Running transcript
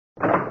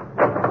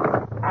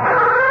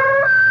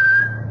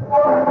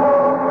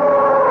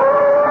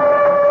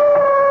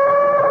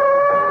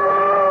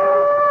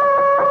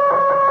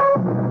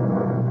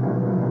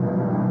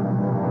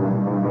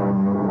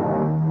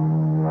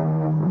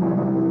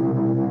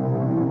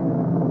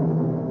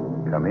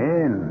Come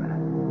in.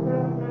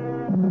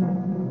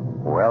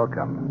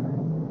 Welcome.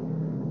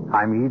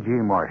 I'm E.G.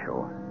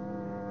 Marshall,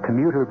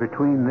 commuter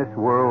between this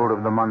world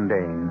of the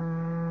mundane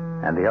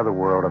and the other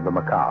world of the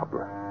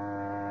macabre.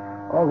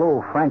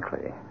 Although,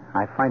 frankly,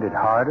 I find it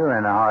harder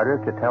and harder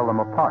to tell them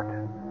apart.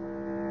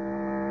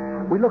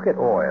 We look at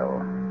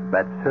oil,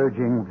 that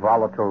surging,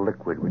 volatile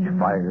liquid which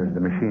fires the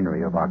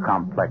machinery of our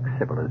complex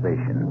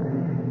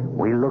civilization.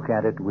 We look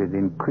at it with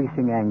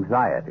increasing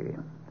anxiety,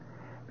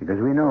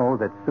 because we know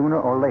that sooner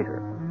or later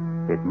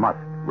it must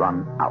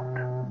run out.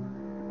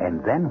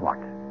 And then what?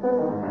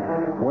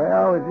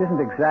 Well, it isn't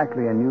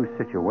exactly a new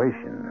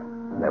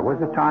situation. There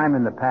was a time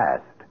in the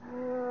past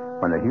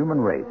when the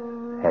human race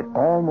had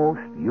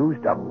almost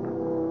used up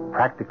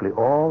practically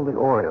all the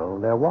oil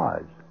there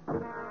was.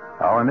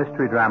 Our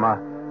mystery drama,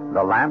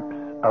 The Lamps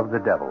of the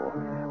Devil,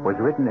 was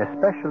written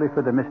especially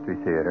for the Mystery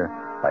Theater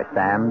by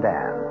Sam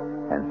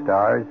Dan and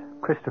stars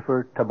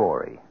Christopher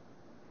Tabori.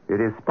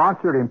 It is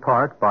sponsored in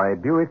part by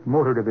Buick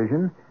Motor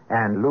Division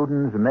and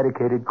Luden's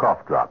Medicated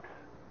Cough Drops.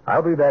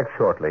 I'll be back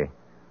shortly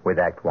with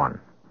Act One.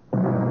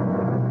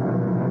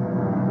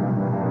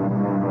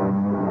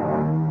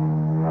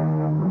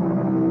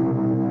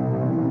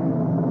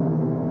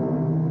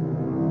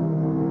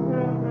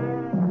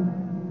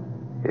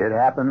 It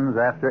happens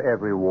after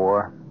every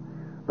war.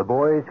 The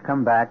boys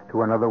come back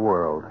to another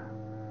world,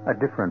 a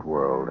different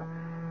world,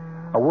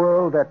 a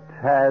world that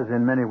has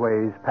in many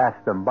ways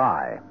passed them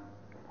by,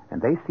 and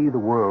they see the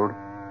world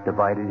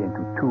divided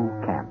into two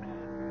camps.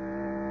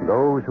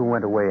 Those who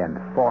went away and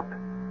fought,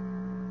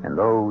 and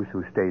those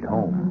who stayed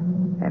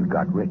home and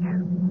got rich.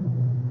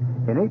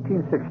 In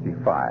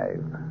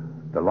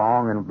 1865, the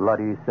long and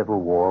bloody Civil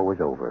War was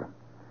over,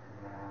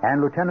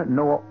 and Lieutenant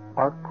Noah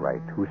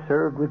Arkwright, who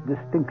served with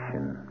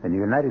distinction in the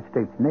United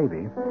States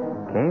Navy,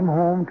 came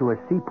home to a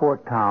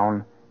seaport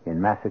town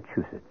in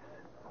Massachusetts.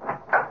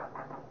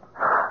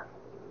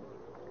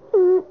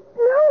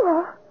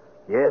 Noah?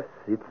 Yes,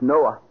 it's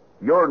Noah.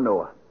 You're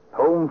Noah.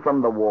 Home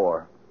from the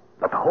war.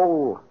 Not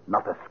whole,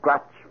 not a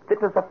scratch,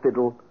 fit as a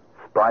fiddle,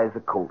 spry as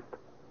a colt.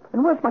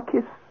 And where's my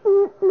kiss?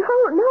 No,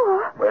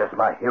 Noah. Where's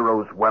my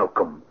hero's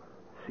welcome?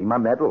 See my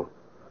medal?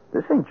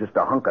 This ain't just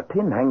a hunk of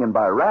tin hanging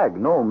by a rag.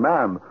 No,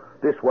 ma'am.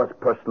 This was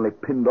personally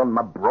pinned on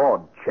my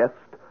broad chest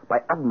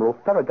by Admiral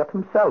Farragut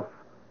himself,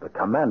 the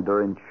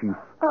commander-in-chief.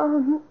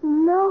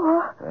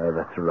 Noah.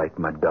 That's right,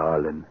 my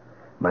darling.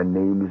 My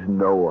name is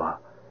Noah,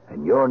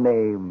 and your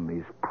name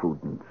is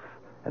Prudence.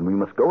 And we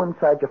must go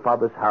inside your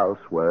father's house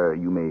where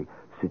you may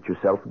sit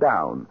yourself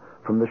down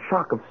from the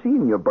shock of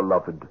seeing your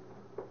beloved.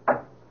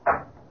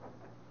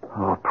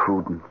 Oh,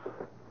 Prudence.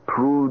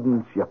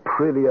 Prudence, you're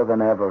prettier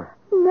than ever.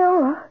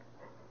 Noah,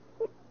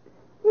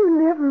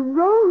 you never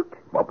wrote.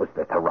 What was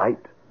there to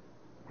write?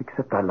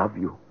 Except I love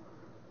you.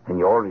 And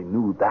you already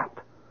knew that.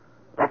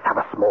 Let's have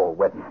a small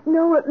wedding.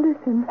 Noah,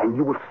 listen. And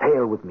you will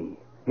sail with me.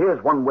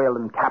 Here's one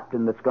whaling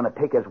captain that's going to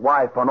take his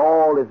wife on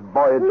all his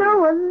voyages.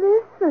 Noah,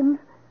 listen.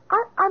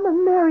 I'm a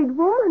married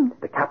woman.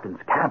 The captain's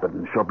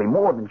cabin shall be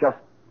more than just...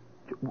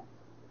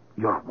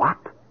 You're what?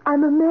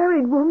 I'm a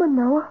married woman,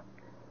 Noah.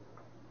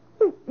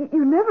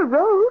 You never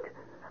wrote.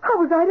 How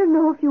was I to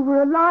know if you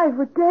were alive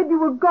or dead? You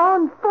were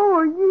gone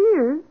 4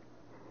 years.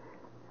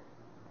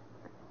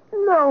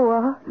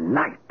 Noah.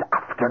 Night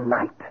after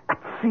night, at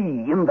sea,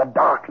 in the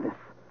darkness.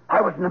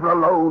 I was never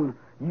alone.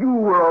 You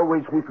were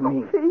always with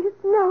me. Please,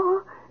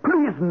 Noah.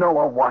 Please,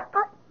 Noah, what?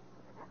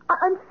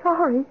 I'm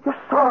sorry. You're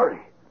sorry?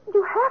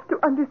 You have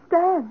to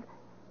understand.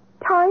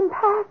 Time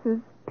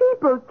passes.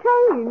 People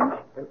change.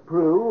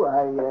 Prue,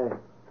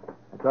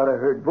 I thought I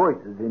heard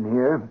voices in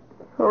here.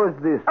 Who is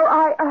this?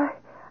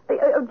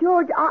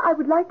 George, I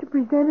would like to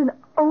present an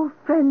old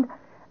friend,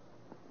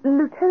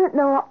 Lieutenant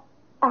Noah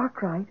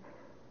Arkwright.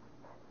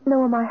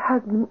 Noah, my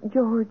husband,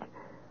 George.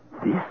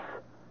 This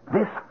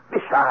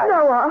fish-eye.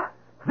 Noah.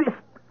 This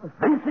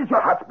is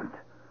your husband.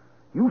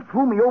 You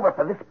threw me over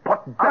for this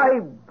pot. I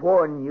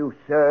warn you,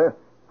 sir.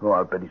 Oh,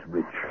 I'll bet he's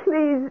rich.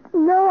 Please,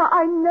 Noah,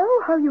 I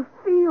know how you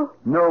feel.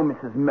 No,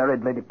 Mrs.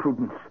 Married Lady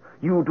Prudence.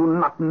 You do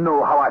not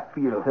know how I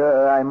feel.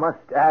 Sir, I must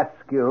ask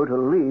you to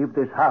leave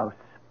this house.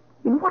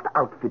 In what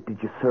outfit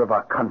did you serve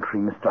our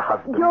country, Mr.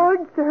 Husband?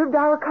 George served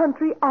our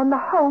country on the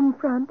home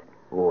front.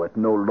 Oh, at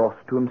no loss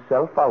to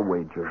himself, I'll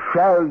wager.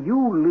 Shall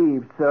you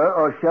leave, sir,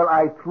 or shall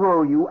I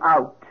throw you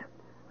out?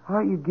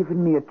 Are you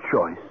giving me a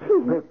choice?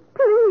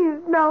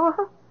 Please,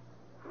 Noah.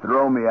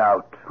 Throw me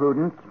out.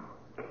 Prudence,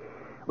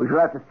 we shall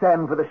have to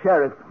send for the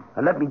sheriff.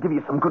 And let me give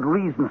you some good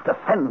reasons to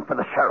send for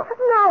the sheriff.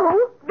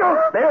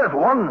 No. There's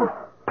one.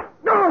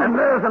 And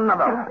there's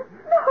another.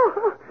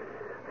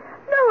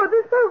 No,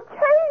 this won't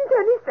change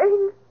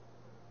anything.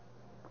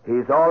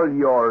 He's all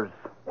yours.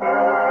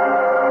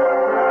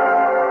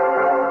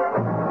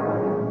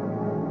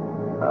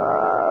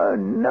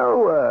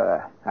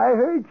 Noah, I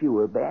heard you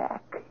were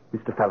back.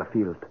 Mr.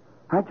 Fallowfield,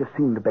 I just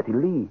seen the Betty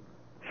Lee.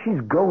 She's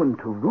going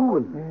to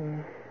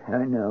ruin.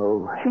 I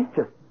know. She's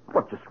just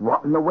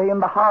rotting away in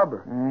the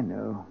harbor. I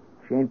know.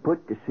 She ain't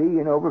put to sea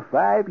in over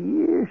 5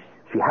 years.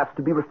 She has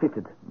to be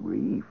refitted.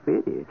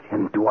 Refitted?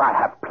 And do I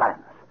have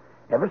plans?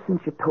 Ever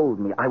since you told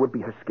me I would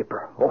be her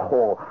skipper.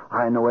 Oh,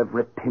 I know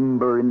every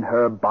timber in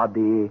her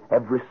body,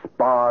 every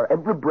spar,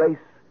 every brace.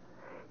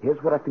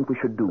 Here's what I think we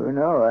should do.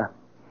 No,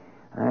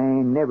 I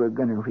ain't never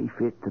gonna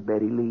refit the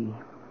Betty Lee.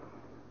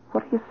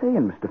 What are you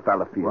saying, Mr.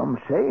 Fallowfield? Well,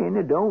 I'm saying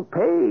it don't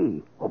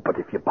pay. Oh, but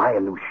if you buy a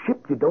new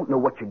ship, you don't know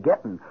what you're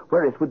getting.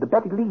 Whereas with the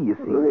Betty Lee, you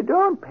see... Well, it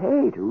don't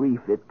pay to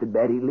refit the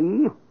Betty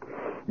Lee.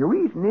 The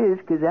reason is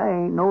because I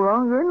ain't no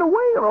longer in the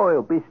whale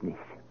oil business.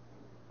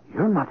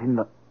 You're not in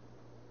the...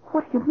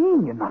 What do you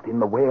mean you're not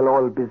in the whale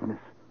oil business?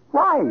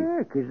 Why?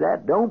 Because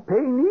that don't pay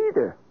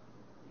neither.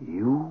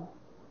 You,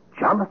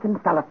 Jonathan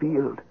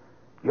Fallowfield,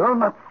 you're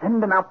not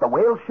sending out the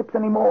whale ships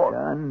anymore.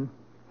 Son,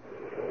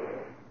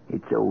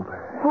 it's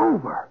over.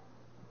 Over?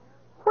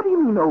 What do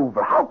you mean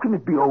over? How can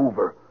it be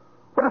over?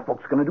 What are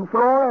folks going to do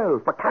for oil,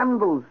 for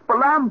candles, for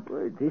lamps?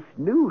 Well, this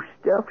new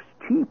stuff's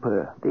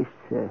cheaper. This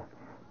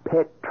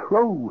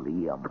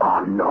petroleum.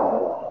 Oh,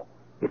 no.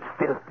 It's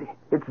filthy.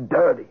 It's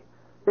dirty.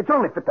 It's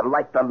only fit to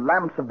light the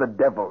lamps of the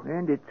devil.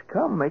 And it's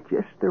come at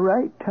just the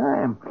right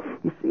time.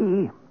 You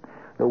see,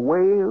 the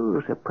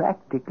whales are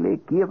practically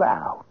give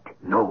out.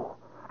 No.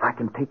 I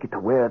can take it to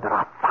where there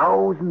are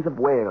thousands of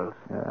whales.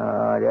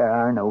 There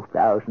are no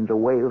thousands of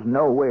whales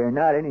nowhere,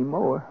 not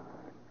anymore.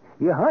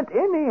 You hunt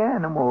any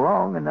animal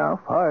long enough,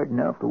 hard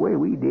enough, the way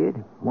we did.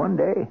 One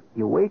day,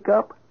 you wake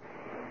up,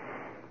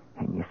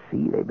 and you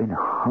see they've been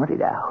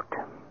hunted out.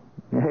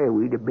 Yeah,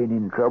 we'd have been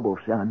in trouble,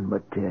 son,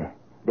 but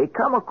they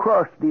come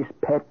across this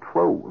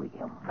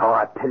petroleum. Oh,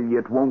 I tell you,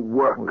 it won't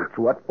work. Well, it's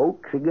what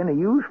folks are going to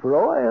use for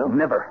oil.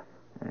 Never.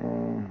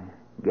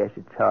 Guess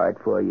it's hard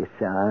for you,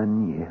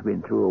 son. You've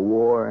been through a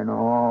war and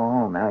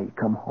all. Now you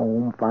come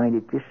home, find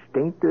it just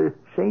ain't the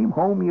same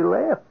home you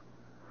left.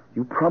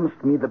 You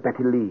promised me the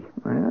Betty Lee.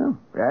 Well,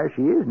 there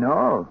she is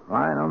now,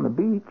 lying on the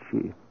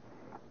beach.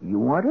 You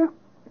want her?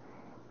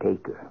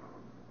 Take her.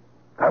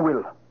 I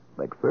will.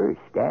 But first,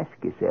 ask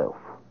yourself,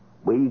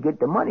 where you get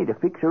the money to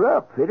fix her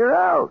up, fit her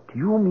out?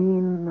 You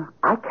mean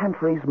I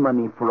can't raise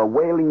money for a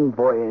whaling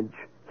voyage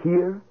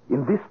here,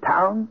 in this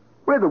town?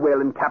 We're the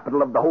whaling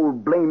capital of the whole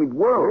blaming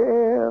world.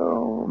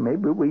 Well,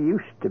 maybe we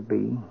used to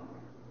be.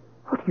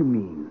 What do you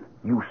mean,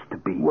 used to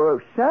be?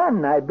 Well,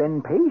 son, I've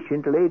been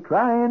patiently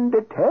trying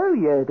to tell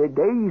you the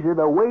days of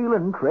the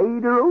whaling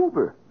trade are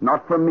over.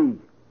 Not for me.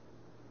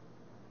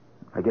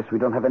 I guess we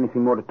don't have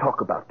anything more to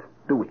talk about,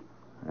 do we?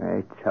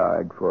 It's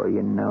hard for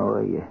you,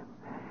 Noah.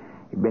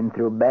 You've been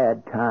through a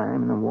bad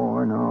time in the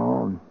war and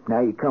all.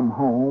 Now you come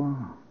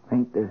home.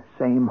 Ain't the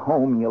same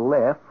home you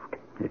left.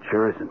 It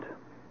sure isn't.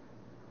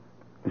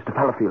 Mr.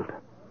 Fallowfield,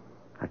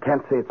 I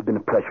can't say it's been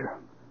a pleasure.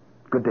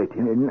 Good day to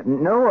you.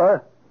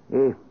 Noah,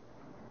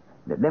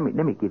 let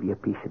me give you a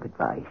piece of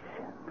advice.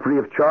 Free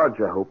of charge,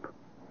 I hope.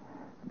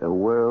 The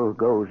world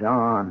goes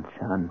on,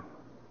 son.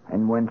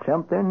 And when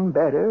something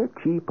better,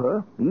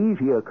 cheaper,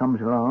 easier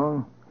comes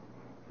along,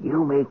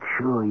 you make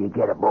sure you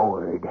get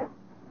aboard.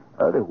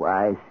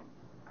 Otherwise,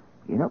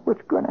 you know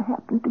what's going to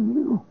happen to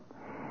you?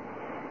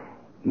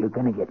 You're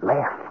going to get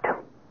left.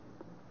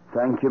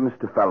 Thank you,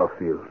 Mr.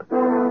 Fallowfield.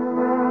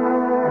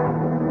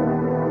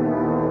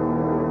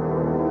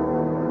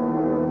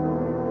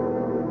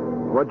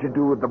 What'd you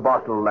do with the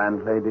bottle,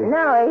 landlady?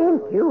 Now,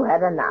 ain't you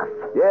had enough?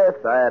 Yes,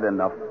 I had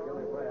enough.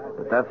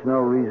 But that's no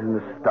reason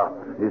to stop,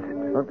 is it?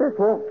 Well, this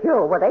won't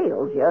cure what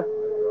ails you.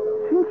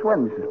 Since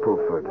when, Mrs.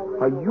 Pulford,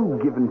 are you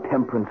giving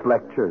temperance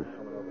lectures?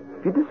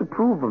 If you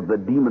disapprove of the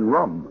demon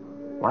rum,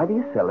 why do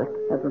you sell it?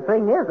 But the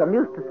thing is, I'm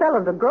used to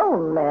selling to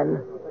grown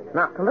men.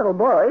 Not to little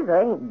boys who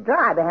ain't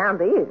dry behind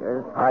the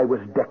ears. I was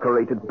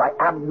decorated by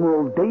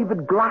Admiral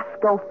David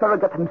Glasgow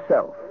Farragut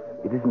himself.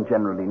 It isn't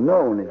generally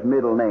known his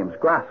middle name's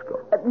Glasgow.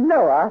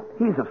 Noah.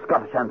 He's of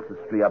Scottish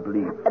ancestry, I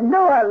believe.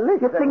 Noah,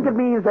 listen. You think it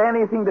means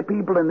anything to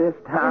people in this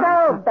town?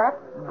 No, that's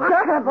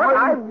just what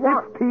I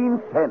want.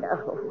 15 cents.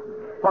 No.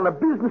 On a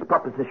business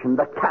proposition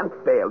that can't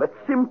fail. It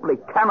simply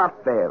cannot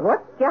fail.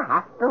 What you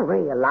have to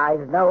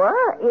realize, Noah,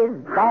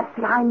 is that...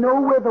 See, I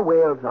know where the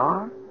whales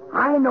are.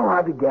 I know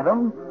how to get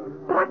them.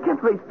 But I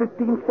can't raise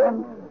 15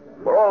 cents.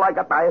 For all I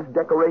got the highest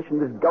decoration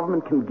this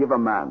government can give a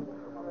man.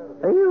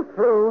 Are you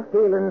through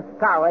feeling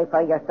sorry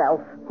for yourself?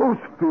 Who's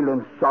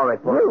feeling sorry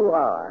for it? You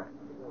are.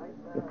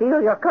 You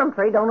feel your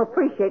country don't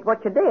appreciate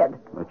what you did.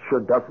 It sure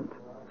doesn't.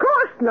 Of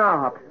course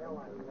not.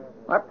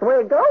 That's the way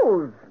it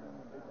goes.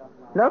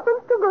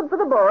 Nothing's too good for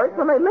the boys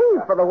when they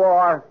leave for the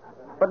war.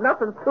 But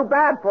nothing's too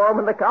bad for them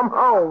when they come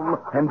home.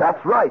 And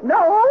that's right.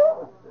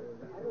 No.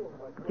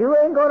 But you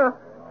ain't going to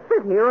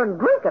sit here and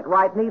drink it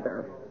right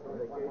neither.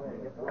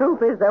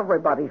 Truth is,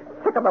 everybody's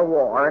sick of the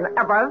war and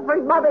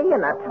everybody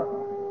in it.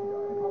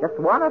 Just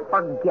want to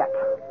forget.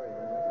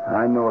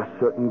 I know a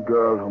certain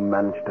girl who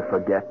managed to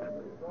forget.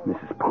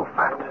 Mrs.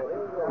 Pulford.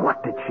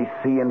 What did she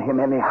see in him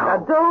anyhow?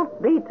 Now,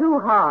 don't be too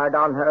hard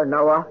on her,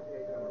 Noah.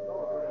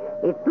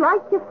 It's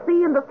like you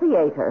see in the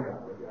theater.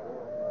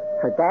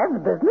 Her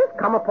dad's business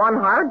come upon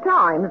hard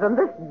times, and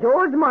this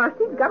George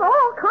Marcy's got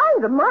all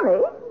kinds of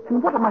money.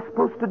 And what am I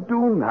supposed to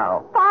do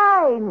now?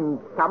 Find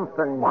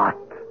something. What?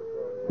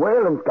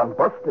 Whalen's gone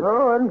busted.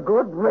 Oh, and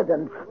good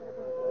riddance.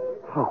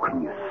 How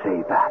can you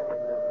say that?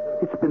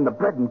 It's been the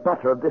bread and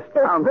butter of this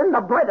town. It's been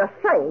the bread of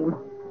shame.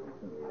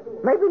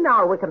 Maybe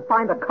now we can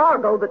find a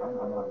cargo that's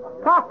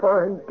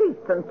proper and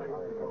decent.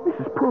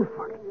 Mrs.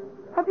 Pulford,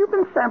 have you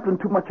been sampling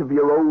too much of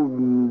your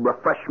own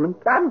refreshment?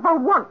 And for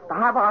once to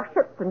have our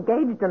ships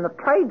engaged in a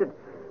trade that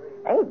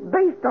ain't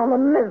based on the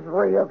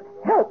misery of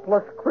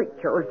helpless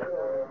creatures.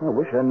 I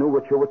wish I knew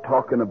what you were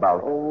talking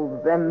about.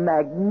 Oh, them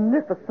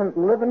magnificent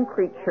living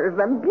creatures,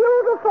 them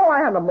beautiful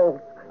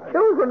animals,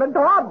 children of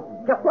God,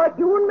 just like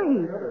you and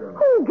me.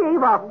 Who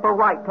gave us the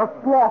right to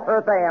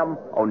slaughter them?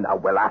 Oh, now,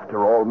 well,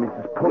 after all,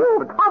 Mrs. You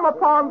Pulford... come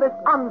upon this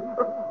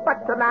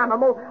unsuspecting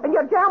animal and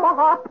you jam a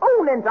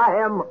harpoon into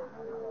him.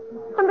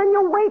 And then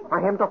you wait for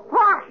him to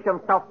thrash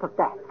himself to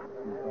death.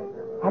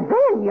 And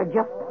then you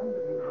just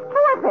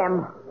strip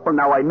him. Well,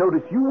 now, I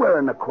notice you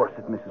wearing a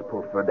corset, Mrs.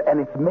 Pulford,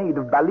 and it's made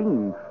of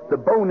baleen, the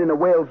bone in a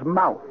whale's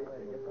mouth.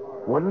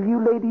 What'll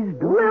you ladies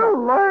do? We'll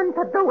learn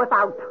to do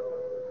without.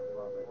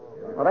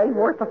 It ain't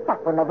worth the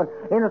suffering of an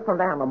innocent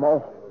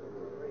animal.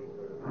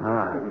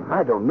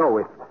 I don't know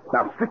if...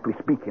 Now, strictly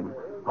speaking,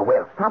 a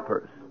whale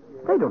suffers.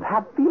 They don't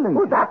have feelings.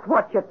 Well, that's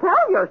what you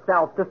tell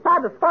yourself to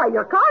satisfy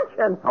your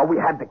conscience. Oh, we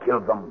had to kill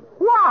them.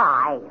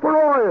 Why? For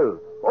oil.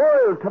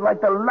 Oil to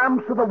light the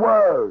lamps of the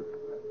world.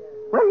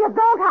 Well, you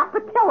don't have to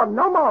kill them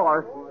no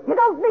more. You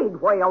don't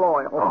need whale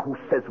oil. Oh, who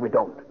says we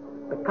don't?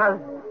 Because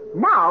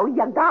now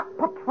you got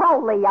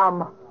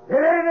petroleum.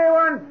 Did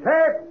anyone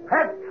say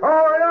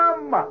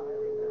petroleum?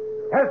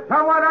 Has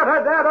someone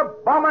uttered that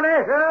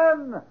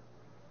abomination?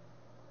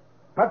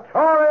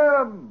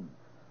 Petroleum,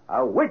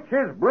 a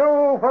witch's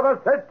brew for the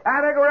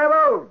satanic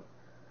rebels,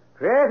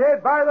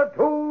 created by the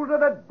tools of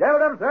the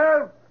devil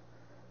himself.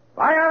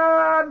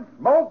 Fire and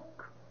smoke.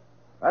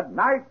 At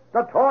night,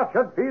 the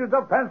tortured fields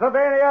of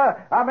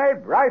Pennsylvania are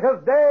made bright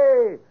as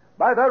day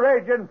by the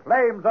raging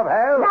flames of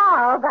hell.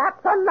 Now,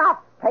 that's enough,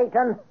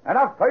 Peyton.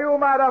 Enough for you,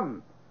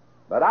 madam.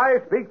 But I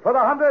speak for the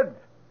hundreds,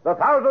 the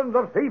thousands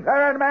of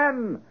seafaring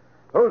men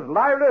whose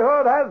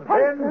livelihood has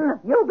Peyton, been...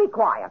 you be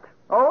quiet,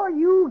 or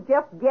you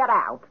just get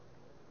out.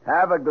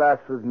 Have a glass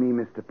with me,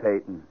 Mr.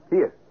 Peyton.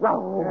 Here.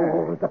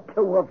 Oh, the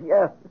two of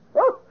you.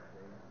 Oh,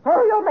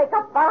 you'll make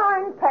a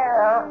fine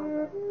pair.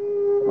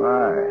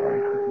 Why,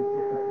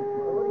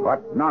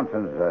 what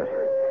nonsense.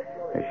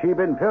 Has she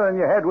been filling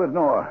your head with,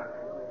 Noah?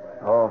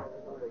 Oh,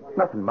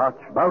 nothing much.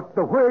 About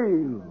the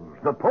whales,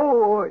 the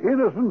poor,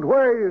 innocent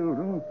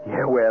whales.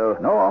 Yeah, well...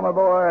 No, my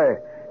boy.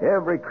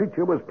 Every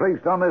creature was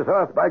placed on this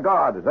earth by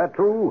God. Is that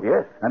true?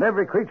 Yes. And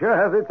every creature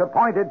has its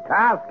appointed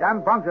task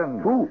and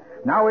function. True.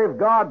 Now, if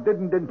God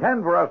didn't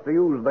intend for us to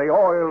use the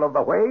oil of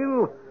the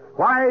whale,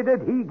 why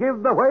did he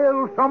give the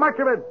whale so much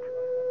of it?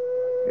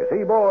 You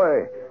see,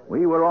 boy,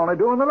 we were only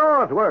doing the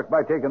Lord's work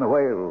by taking the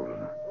whales.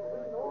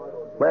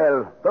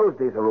 Well, those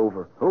days are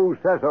over. Who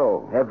says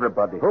so?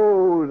 Everybody.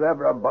 Who's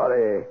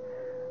everybody?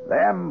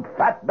 Them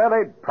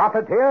fat-bellied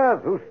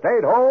profiteers who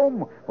stayed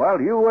home while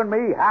you and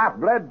me half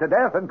bled to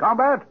death in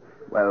combat?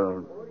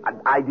 Well,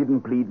 I didn't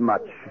bleed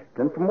much.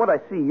 And from what I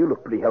see, you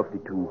look pretty healthy,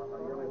 too.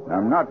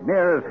 I'm not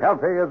near as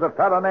healthy as a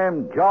fellow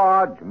named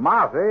George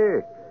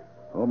Marcy,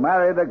 who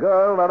married a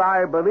girl that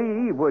I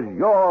believe was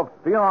your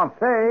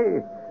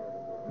fiancée.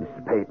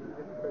 Mr. Peyton,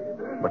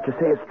 what you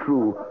say is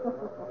true.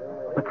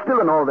 But still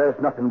in all, there's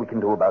nothing we can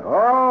do about it.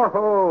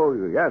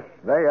 Oh, yes,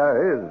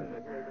 there is.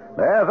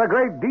 There's a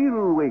great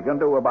deal we can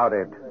do about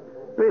it.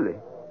 Really?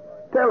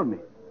 Tell me.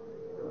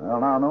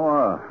 Well, now,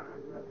 Noah,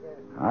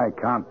 I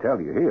can't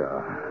tell you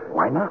here.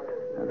 Why not?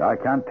 And I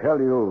can't tell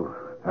you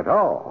at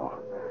all.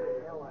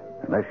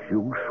 Unless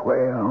you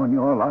swear on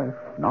your life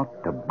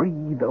not to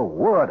breathe a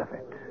word of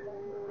it.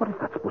 What is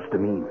that supposed to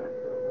mean?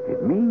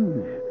 It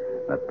means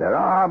that there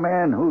are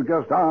men who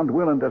just aren't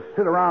willing to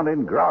sit around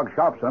in grog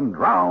shops and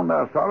drown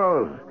their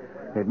sorrows.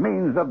 It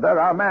means that there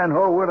are men who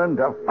are willing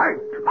to fight.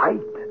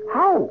 Fight?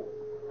 How?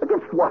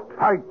 Against what?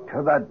 Fight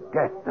to the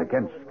death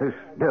against this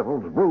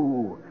devil's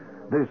brew,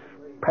 this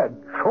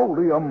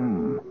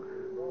petroleum.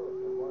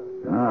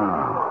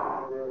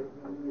 Now,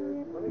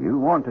 you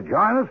want to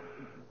join us?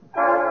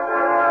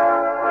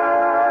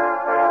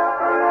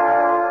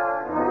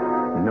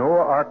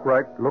 Noah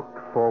Arkwright looked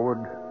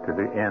forward to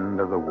the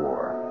end of the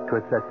war, to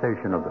a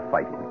cessation of the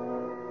fighting.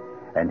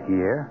 And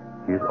here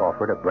he is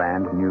offered a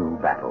brand new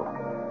battle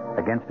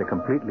against a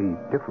completely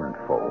different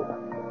foe.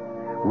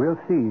 We'll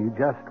see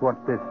just what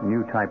this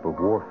new type of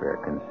warfare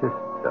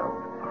consists of,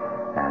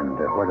 and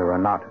whether or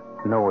not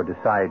Noah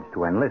decides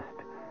to enlist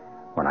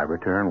when I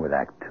return with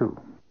Act 2.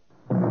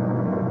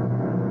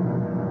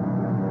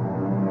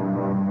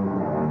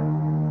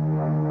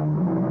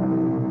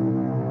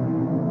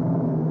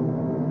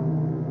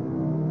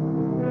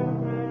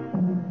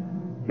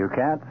 You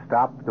can't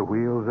stop the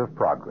wheels of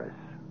progress,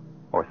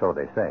 or so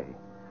they say.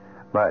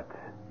 But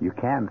you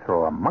can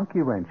throw a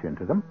monkey wrench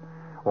into them,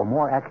 or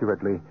more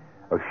accurately,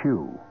 a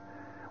shoe,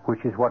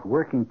 which is what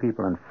working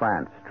people in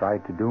France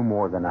tried to do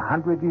more than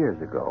 100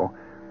 years ago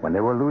when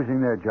they were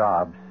losing their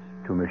jobs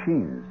to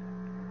machines.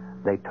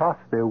 They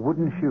tossed their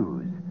wooden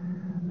shoes,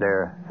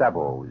 their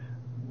sabots,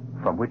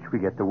 from which we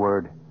get the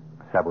word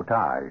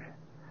sabotage.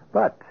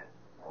 But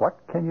What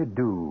can you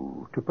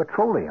do to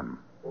petroleum?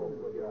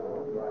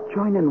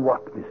 Join in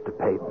what, Mr.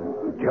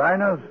 Peyton?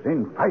 Join us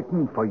in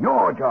fighting for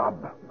your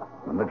job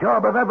and the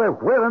job of every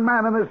whaling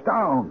man in this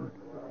town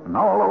and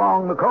all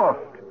along the coast.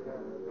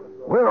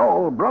 We're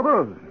all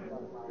brothers.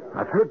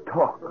 I've heard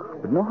talk,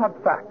 but no hard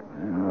facts.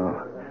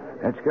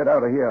 Let's get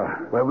out of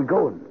here. Where are we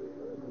going?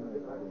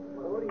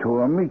 To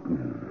a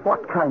meeting.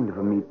 What kind of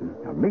a meeting?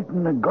 A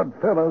meeting of good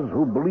fellas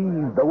who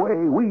believe the way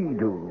we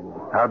do.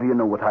 How do you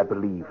know what I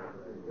believe?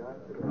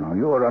 Now,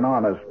 you're an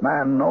honest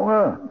man,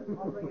 Noah,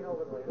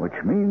 which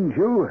means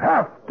you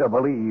have to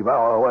believe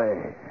our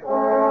way.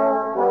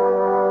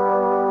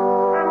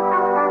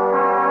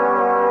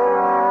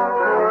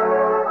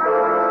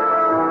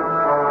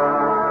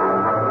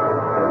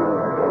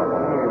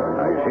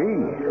 I see.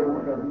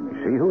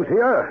 See who's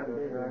here?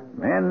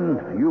 Men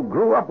you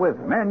grew up with,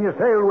 men you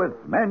sailed with,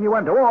 men you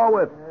went to war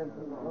with.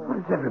 What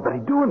is everybody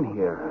doing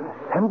here?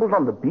 Assembled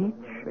on the beach?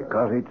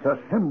 Because it's a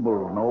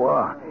symbol,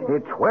 Noah.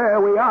 It's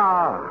where we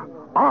are.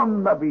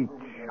 On the beach.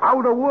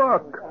 Out of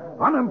work.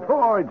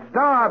 Unemployed.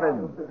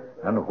 Starving.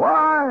 And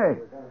why?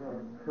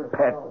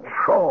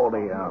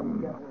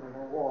 Petroleum.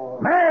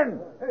 Men!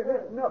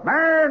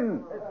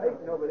 Men!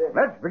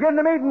 Let's begin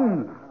the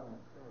meeting.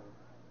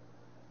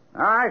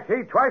 I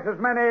see twice as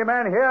many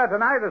men here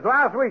tonight as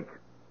last week.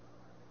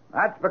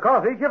 That's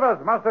because each of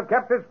us must have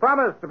kept his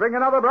promise to bring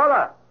another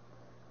brother.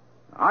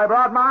 I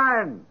brought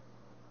mine.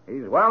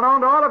 He's well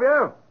known to all of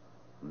you.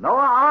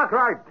 Noah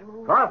Arkwright,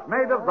 first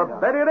mate of the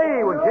Betty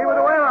Lee when she was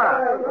a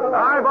whaler.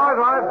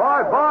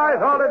 Boys,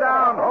 hold it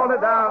down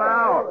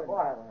now.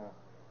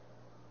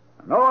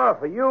 Noah,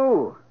 for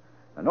you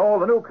and all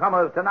the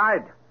newcomers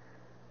tonight,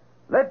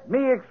 let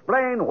me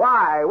explain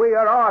why we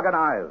are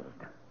organized.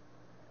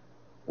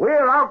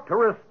 We're out to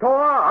restore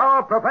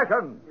our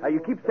profession. Now,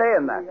 you keep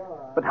saying that.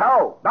 But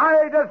how?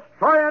 By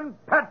destroying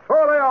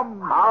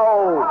petroleum.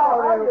 How?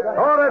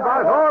 Hold it,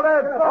 boys, hold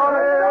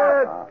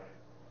it.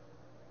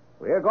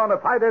 We're going to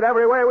fight it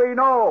every way we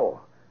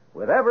know,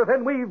 with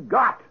everything we've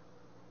got.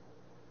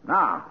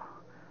 Now,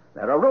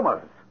 there are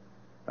rumors.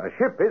 A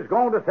ship is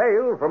going to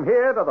sail from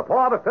here to the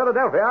port of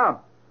Philadelphia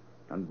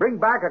and bring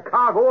back a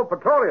cargo of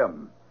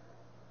petroleum.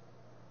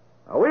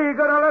 Are we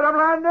going to let them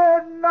land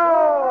it?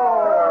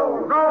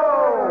 No!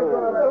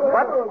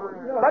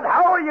 But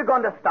how are you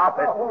going to stop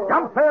it?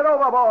 Dump it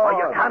overboard! Oh,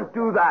 you can't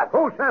do that.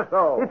 Who says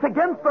so? It's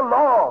against the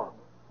law,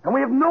 and we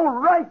have no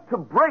right to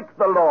break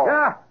the law.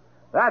 Yeah,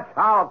 that's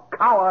how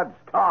cowards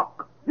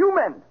talk. You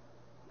men,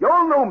 you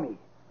all know me.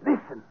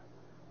 Listen,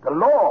 the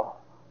law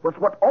was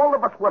what all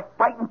of us were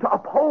fighting to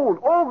uphold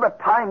all the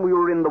time we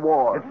were in the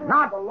war. It's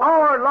not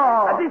our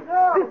law. This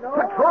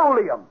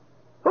petroleum,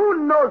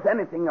 who knows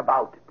anything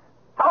about it?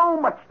 How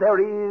much there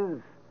is?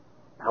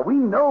 Now, we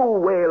know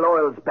whale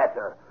oil's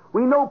better.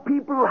 We know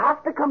people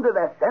have to come to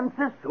their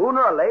senses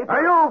sooner or later.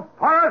 Are you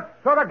for us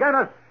or against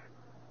us?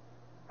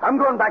 I'm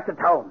going back to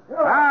town.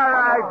 All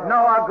right,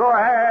 Noah, go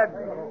ahead.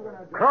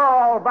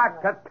 Crawl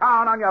back to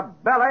town on your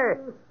belly.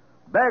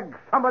 Beg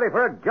somebody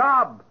for a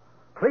job.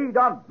 Plead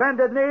on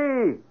bended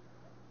knee.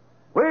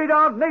 We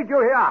don't need you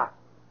here.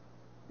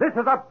 This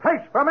is a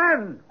place for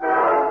men.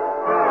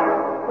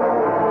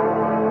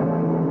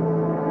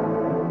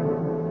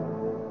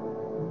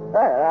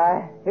 Well,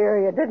 I hear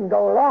you didn't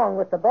go along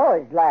with the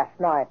boys last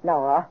night,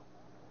 Noah.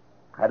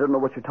 I don't know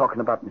what you're talking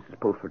about, Mrs.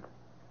 Pulford.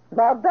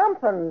 About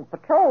dumping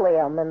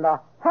petroleum in the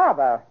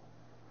harbor.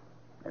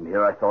 And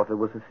here I thought it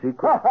was a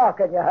secret. How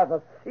can you have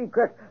a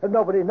secret if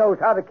nobody knows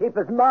how to keep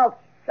his mouth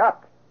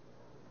shut?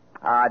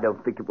 I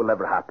don't think it will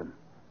ever happen.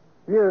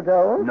 You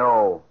don't?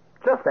 No.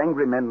 Just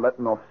angry men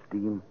letting off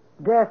steam.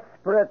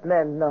 Desperate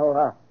men,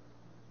 Noah.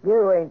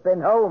 You ain't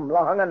been home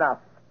long enough.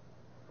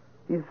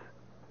 Is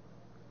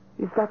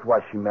that why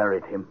she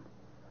married him?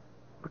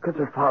 Because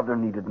her father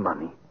needed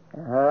money.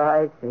 Oh,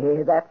 I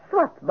see. That's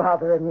what's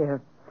bothering you.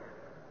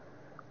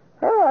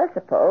 Oh, I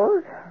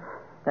suppose.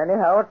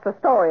 Anyhow, it's the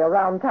story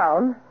around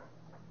town.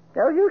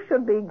 So you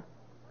should be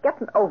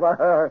getting over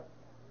her.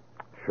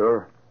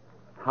 Sure.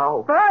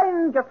 How?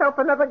 Find yourself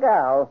another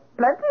gal.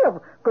 Plenty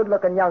of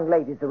good-looking young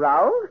ladies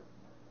around.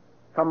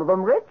 Some of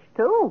them rich,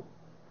 too.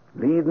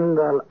 Leading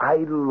the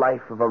idle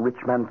life of a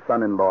rich man's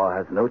son-in-law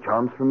has no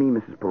charms for me,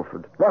 Mrs.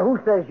 Pulford. Well, who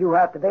says you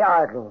have to be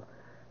idle?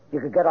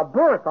 You could get a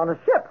berth on a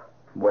ship.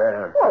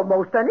 Where? Well,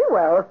 most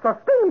anywhere. It's a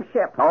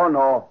steamship. Oh,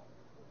 no.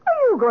 Are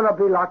you going to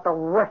be like the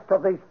rest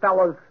of these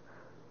fellas?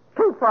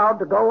 Too proud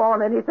to go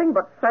on anything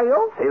but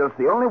sail? Sail's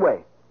the only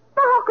way.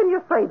 Now, how can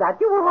you say that?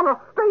 You were on a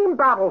steam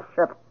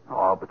battleship.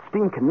 Oh, but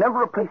steam can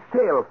never replace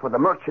sail for the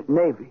merchant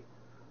navy.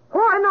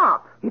 Why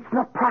not? It's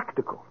not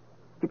practical.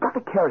 You've got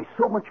to carry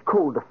so much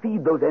coal to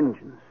feed those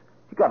engines.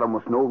 You got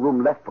almost no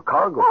room left for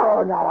cargo.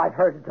 Oh, now I've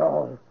heard it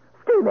all.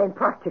 Steam ain't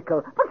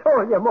practical.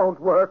 Petroleum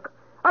won't work.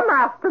 A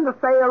mast and the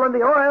sail and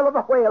the oil of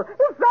the whale.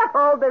 Is that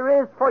all there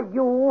is for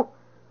you?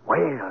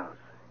 Whales.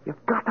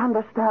 You've got to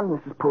understand,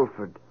 Mrs.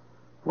 Pulford.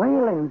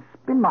 Whaling's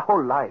been my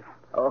whole life.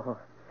 Oh,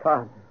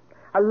 son.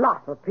 A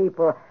lot of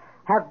people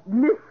have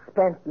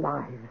misspent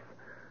lives.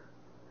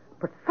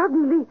 But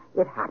suddenly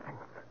it happens.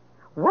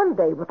 one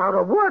day without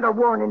a word of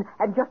warning,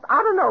 and just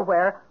out of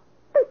nowhere,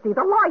 they see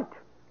the light.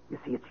 You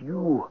see, it's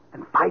you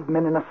and 5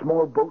 men in a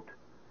small boat,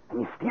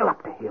 and you steal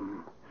up to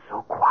him,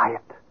 so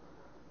quiet.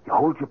 You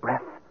hold your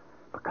breath,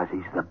 because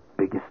he's the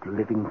biggest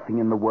living thing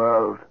in the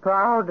world.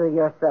 Proud of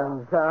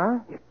yourselves, huh?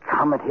 You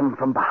come at him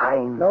from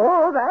behind.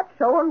 Oh, that's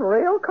showing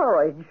real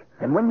courage.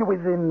 And when you're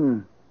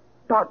within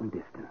darting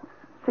distance,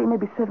 say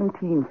maybe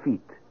 17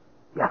 feet,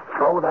 you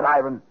throw that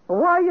iron.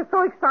 Why are you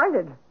so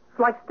excited? It's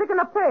like sticking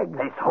a pig.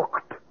 He's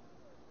hooked.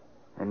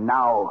 And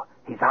now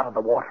he's out of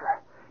the water.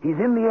 He's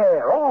in the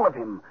air, all of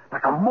him,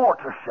 like a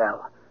mortar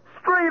shell.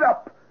 Straight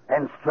up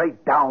and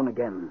straight down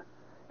again.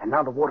 And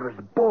now the water is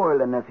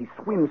boiling as he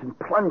swims and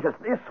plunges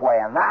this way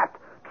and that,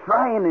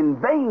 trying in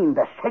vain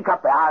to shake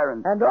up the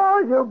iron. And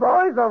all you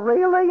boys are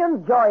really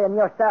enjoying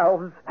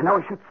yourselves. And now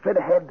he shoots straight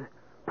ahead,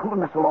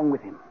 pulling us along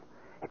with him.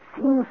 It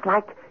seems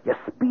like you're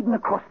speeding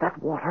across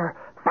that water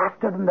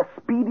faster than the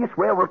speediest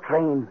railroad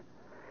train.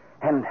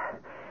 And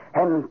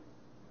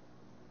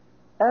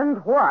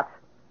what?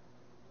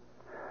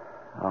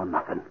 Oh,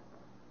 nothing.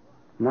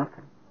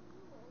 Nothing.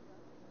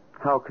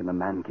 How can a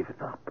man give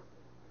it up?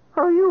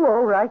 Are you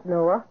all right,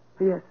 Noah?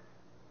 Yes,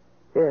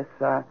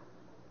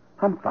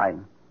 I'm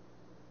fine.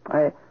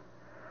 I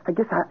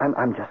guess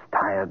I'm just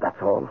tired,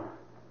 that's all.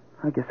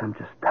 I guess I'm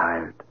just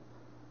tired.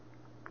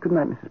 Good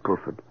night, Mrs.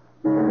 Pulford.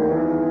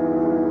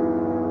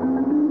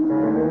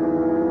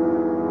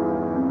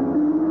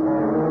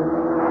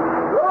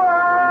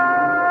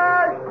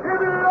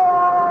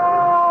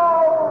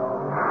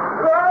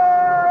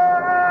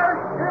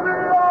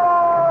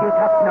 Get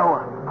up,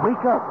 Noah.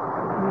 Wake up.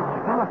 Mr.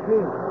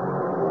 Fallowfield.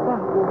 Well,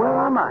 where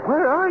am I?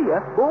 Where are you?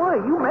 Boy,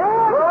 you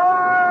mad? Where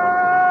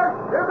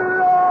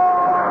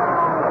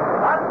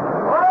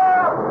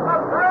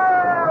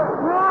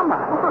am I?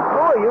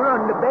 Oh, you're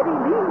on the Betty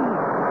Lee.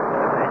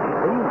 Betty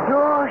Lee?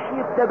 Gosh,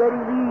 it's the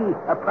Betty Lee.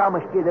 I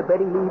promised you the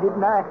Betty Lee,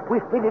 didn't I? We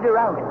figured her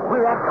out.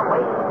 We're at the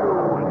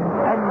whale.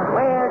 And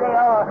where they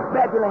are,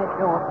 Babylon,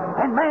 Noah.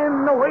 And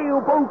man the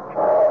whale boat.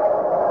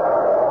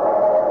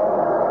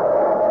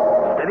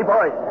 Steady,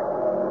 boys.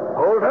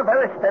 Hold her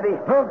very steady.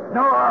 Look,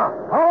 Noah,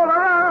 all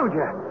around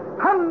you.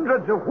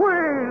 Hundreds of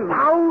whales.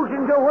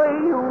 Thousands of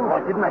whales. Oh,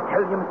 didn't I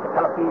tell you, Mr.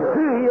 Fallowfield?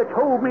 You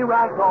told me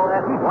right, all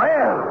that.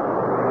 Whales.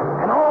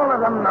 And all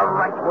of them the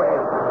right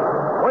whales.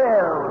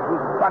 Whales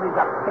whose bodies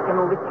are thick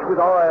and rich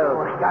with oil.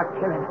 Oh, start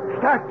killing.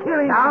 Start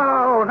killing.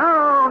 No,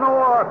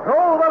 Noah.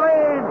 Throw the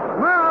lens.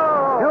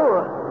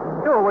 No.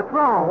 Noah, what's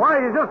wrong? Why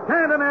are you just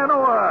standing there,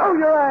 Noah? Oh,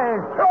 your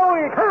eyes. Throw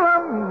it. Kill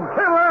him.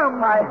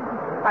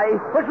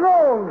 What's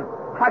wrong?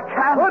 I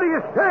can't. What are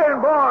you saying,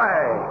 boy?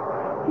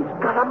 He's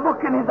got a look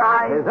in his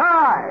eyes. His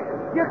eyes?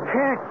 You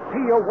can't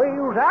see a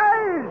whale's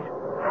eyes.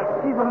 I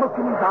see the look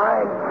in his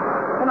eyes,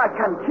 and I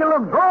can't kill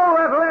him. Throw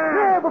that lens.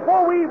 Yeah,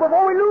 before we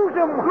lose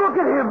him. Look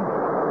at him.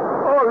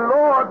 Oh,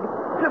 Lord,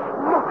 just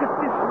look at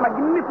this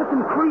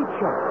magnificent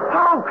creature.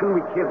 How can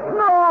we kill him?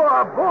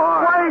 Noah,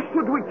 boy. Why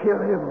should we kill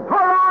him? For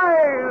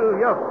oil,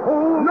 you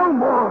fool. No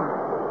more.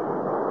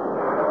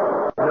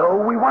 No,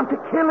 we want to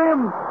kill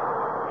him.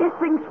 He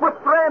thinks we're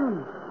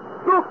friends.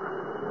 Look,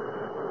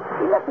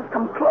 he lets us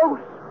come close.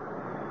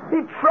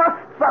 He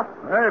trusts us.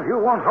 If you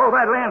won't hold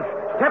that lens,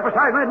 step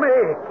aside and let me.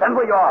 Stand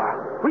where you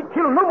are. We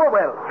kill no more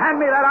whales.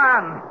 Hand me that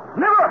iron.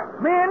 Never.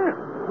 Men,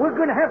 we're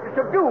going to have to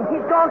subdue him.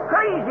 He's gone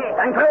crazy.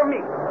 Stand clear of me.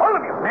 All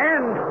of you.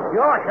 Men,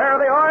 your share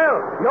of the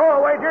oil,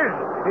 your wages.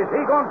 Is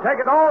he going to take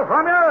it all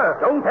from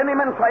you? Don't any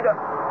men try to...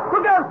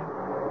 Look out!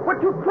 We're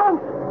too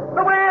close.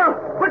 The whale!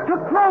 We're too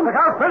close. Look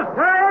out for his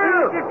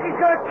tail! He's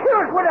going to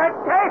kill us with that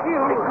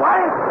tail. Be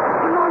quiet.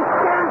 You know he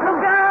stands.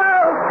 Look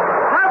out!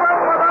 Have him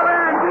with the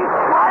lens. Be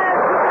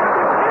quiet.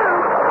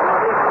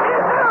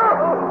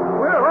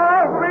 We'll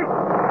all be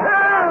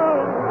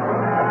killed.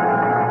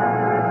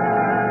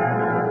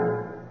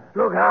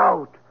 Look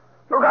out.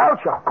 Look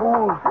out, you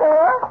fools.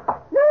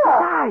 Noah?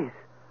 Noah? Eyes.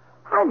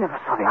 I never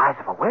saw the eyes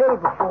of a whale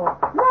before.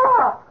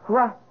 Noah?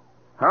 What?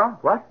 Huh?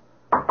 What?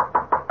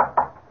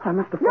 I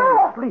must have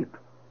fallen asleep.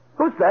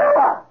 Who's there?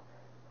 Noah!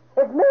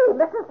 It's me,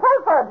 Mrs.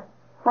 Pulford.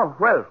 Oh,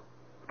 well,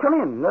 come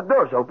in. The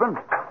door's open.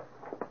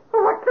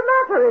 What's the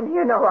matter in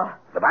here, Noah?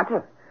 The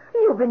matter?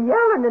 You've been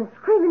yelling and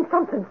screaming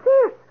something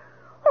fierce.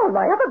 All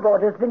my other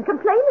boarders been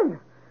complaining.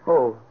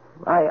 Oh,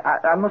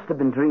 I must have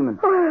been dreaming.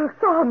 Well,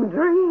 some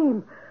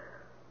dream.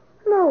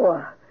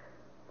 Noah,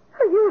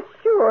 are you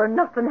sure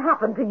nothing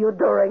happened to you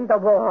during the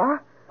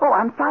war? Oh,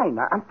 I'm fine.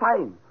 I'm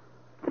fine.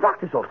 The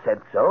doctors all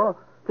said so.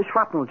 The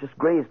shrapnel just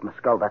grazed my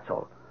skull, that's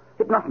all.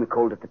 It knocked me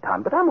cold at the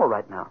time, but I'm all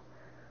right now.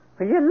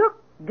 Well, you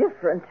look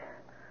different.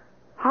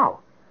 How?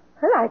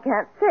 Well, I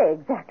can't say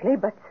exactly,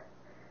 but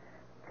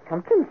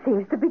something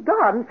seems to be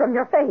gone from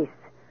your face.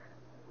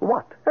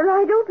 What? Well,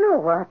 I don't know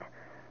what.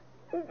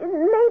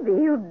 Maybe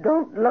you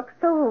don't look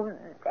so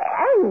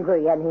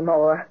angry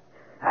anymore.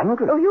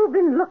 Angry? Oh, you've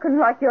been looking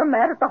like you're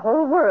mad at the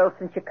whole world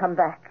since you come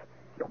back.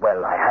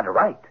 Well, I had a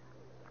right.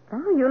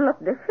 Oh, you look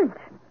different.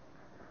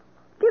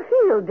 You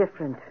feel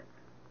different.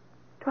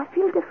 Do I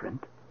feel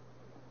different?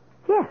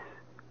 Yes.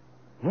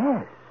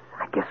 Yes,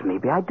 I guess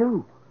maybe I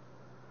do.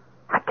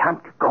 I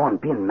can't go on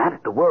being mad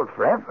at the world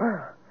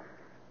forever.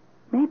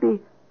 Maybe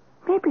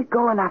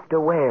going after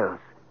whales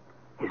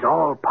is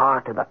all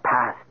part of a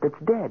past that's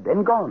dead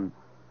and gone.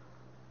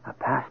 A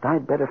past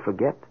I'd better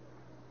forget.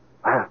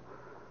 Well,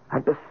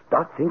 I'd best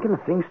start thinking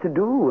of things to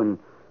do and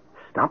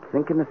stop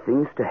thinking of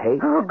things to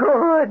hate. Oh,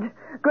 good.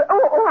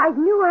 Oh, I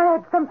knew I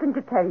had something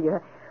to tell you.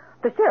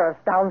 The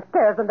sheriff's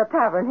downstairs in the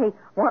tavern. He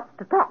wants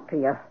to talk to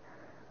you.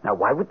 Now,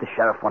 why would the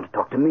sheriff want to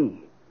talk to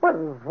me?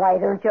 Well, why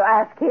don't you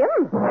ask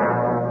him?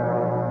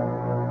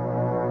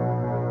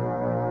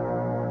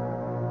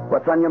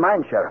 What's on your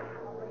mind, Sheriff?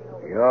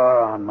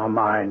 You're on my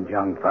mind,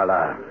 young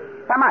fella.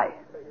 Am I?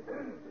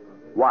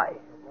 Why?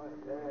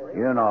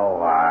 You know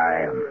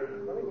why.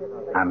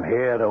 I'm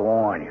here to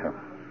warn you.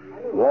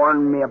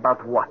 Warn me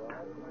about what?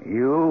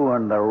 You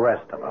and the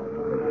rest of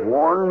them.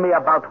 Warn me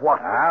about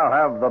what? I'll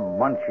have the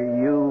bunch of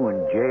you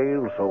in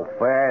jail so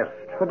fast.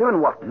 For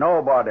doing what?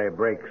 Nobody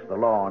breaks the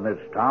law in this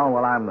town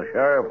while I'm the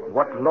sheriff.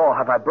 What law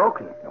have I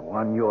broken? The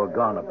one you're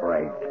gonna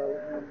break.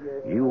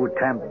 You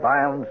attempt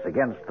violence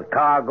against the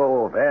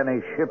cargo of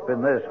any ship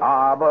in this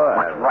harbor.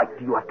 What right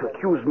do you have to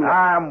accuse me of?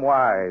 I'm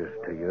wise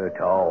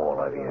to all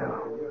of you.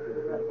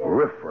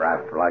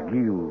 Riffraff like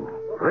you.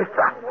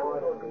 Riffraff?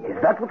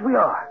 Is that what we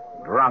are?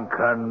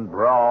 Drunken,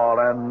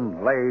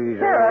 brawling, lazy.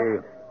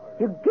 Sheriff,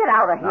 you get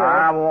out of here.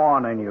 I'm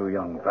warning you,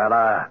 young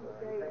fella.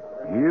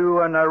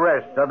 You and the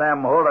rest of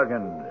them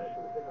hooligans.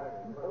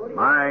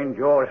 Mind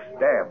your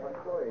step.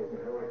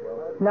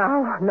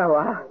 Now,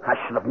 Noah. I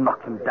should have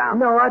knocked him down.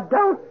 Noah,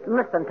 don't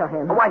listen to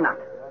him. Why not?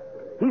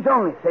 He's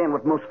only saying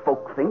what most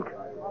folk think.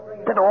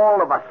 That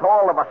all of us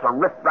are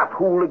riff-raff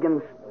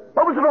hooligans.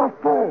 What was it all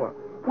for?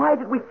 Why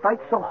did we fight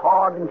so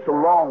hard and so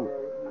long?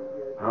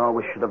 Oh,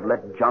 we should have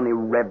let Johnny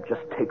Reb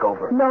just take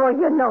over. Noah,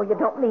 you know you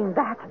don't mean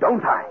that.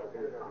 Don't I?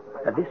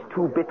 Now, this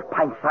two-bit,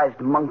 pint-sized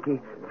monkey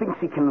thinks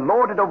he can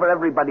lord it over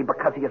everybody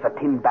because he has a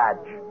tin badge.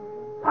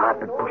 I've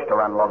been pushed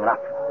around long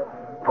enough.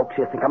 Folks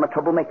here think I'm a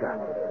troublemaker.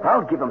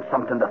 I'll give them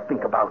something to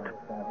think about.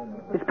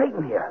 Is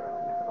Peyton here?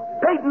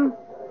 Peyton?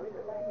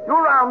 You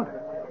around?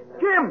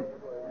 Jim?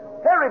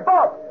 Harry,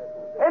 Bob?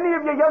 Any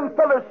of you young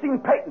fellas seen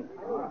Peyton?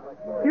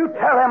 You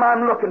tell him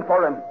I'm looking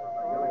for him.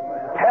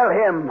 Tell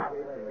him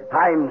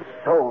I'm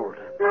sold.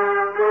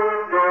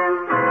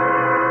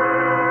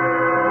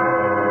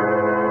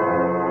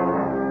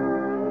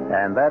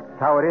 And that's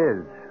how it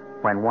is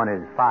when one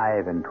is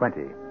 5 and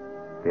 20.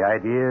 The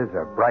ideas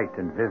are bright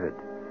and vivid,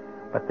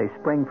 but they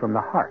spring from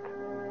the heart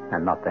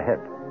and not the head.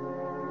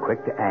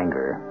 Quick to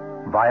anger,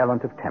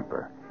 violent of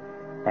temper,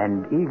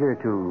 and eager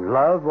to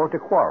love or to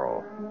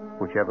quarrel,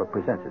 whichever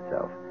presents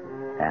itself.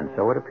 And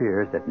so it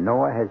appears that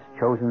Noah has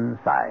chosen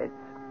sides.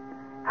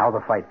 How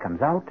the fight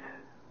comes out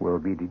will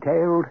be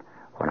detailed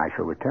when I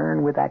shall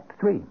return with Act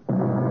 3.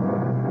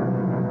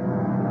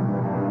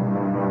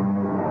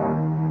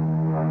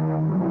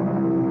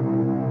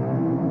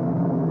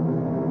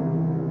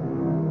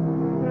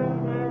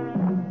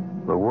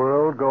 The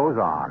world goes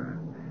on.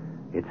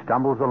 It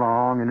stumbles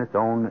along in its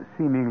own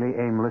seemingly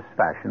aimless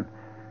fashion,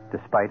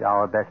 despite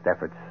our best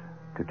efforts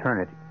to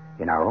turn it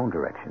in our own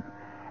direction.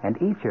 And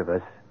each of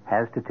us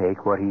has to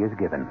take what he is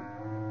given,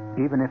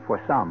 even if for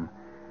some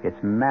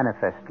it's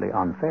manifestly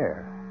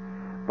unfair.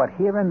 But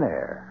here and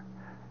there,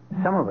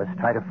 some of us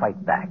try to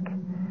fight back.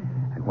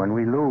 And when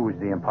we lose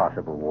the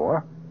impossible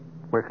war,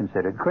 we're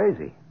considered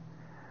crazy.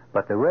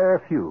 But the rare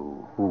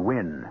few who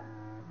win,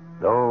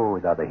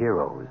 those are the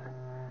heroes.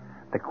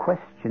 The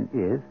question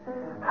is,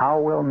 how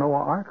will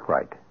Noah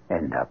Arkwright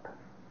end up?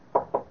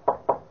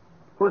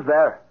 Who's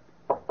there?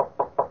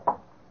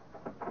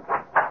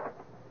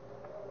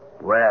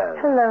 Well.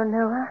 Hello,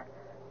 Noah.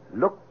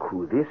 Look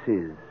who this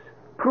is.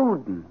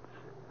 Prudence.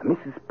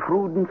 Mrs.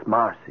 Prudence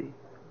Marcy.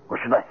 Or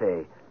should I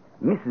say,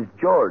 Mrs.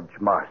 George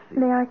Marcy.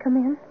 May I come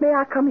in? May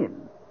I come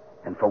in?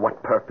 And for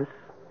what purpose?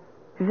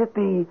 Is it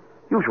the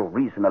usual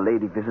reason a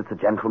lady visits a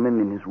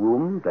gentleman in his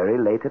room very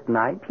late at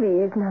night?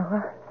 Please,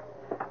 Noah.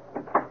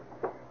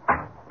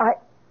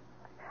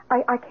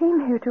 I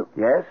came here to...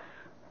 Yes?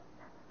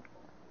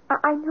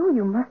 I know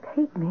you must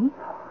hate me.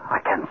 I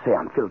can't say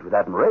I'm filled with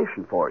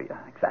admiration for you,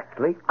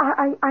 exactly.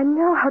 I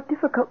know how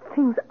difficult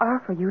things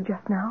are for you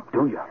just now.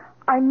 Do you?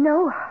 I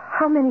know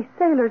how many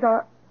sailors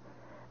are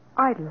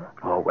idle.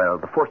 Oh, well,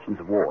 the fortunes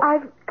of war.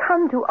 I've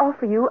come to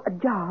offer you a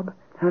job.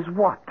 As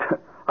what?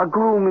 A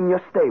groom in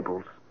your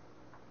stables?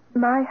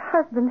 My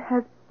husband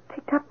has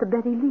picked up the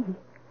Betty Lee.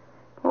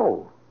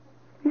 Oh.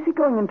 Is he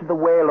going into the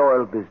whale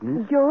oil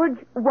business? George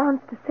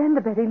wants to send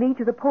the Betty Lee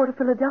to the port of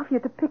Philadelphia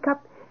to pick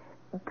up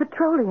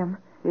petroleum.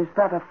 Is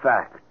that a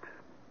fact?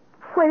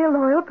 Whale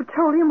oil,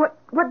 petroleum,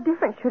 what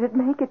difference should it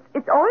make?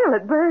 It's oil,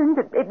 it burns,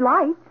 it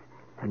lights.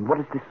 And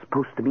what is this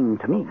supposed to mean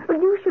to me? Well,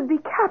 you should be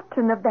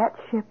captain of that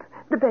ship,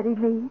 the Betty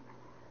Lee.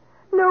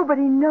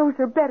 Nobody knows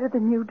her better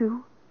than you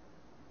do.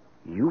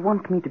 You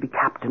want me to be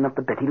captain of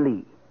the Betty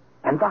Lee.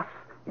 And thus,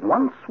 in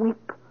one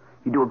sweep,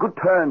 you do a good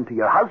turn to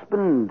your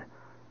husband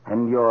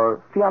and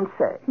your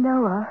fiancé.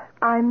 Noah,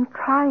 I'm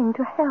trying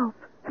to help.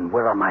 And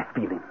where are my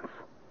feelings?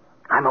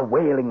 I'm a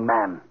whaling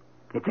man.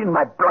 It's in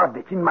my blood.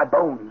 It's in my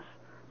bones.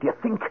 Do you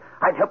think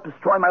I'd help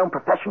destroy my own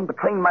profession,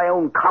 betraying my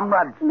own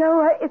comrades?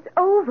 Noah, it's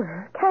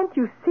over. Can't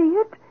you see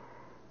it?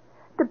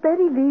 The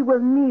Betty Lee will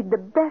need the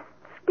best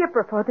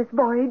skipper for this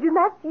voyage, and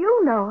that's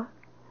you, Noah.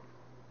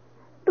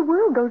 The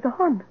world goes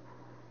on.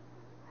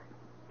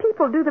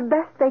 People do the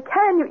best they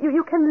can.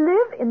 You can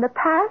live in the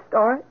past,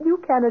 or you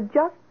can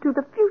adjust to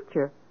the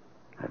future.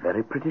 A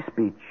very pretty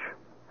speech.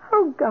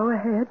 Oh, go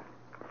ahead.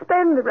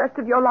 Spend the rest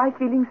of your life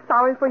feeling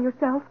sorry for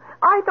yourself.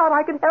 I thought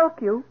I could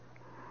help you.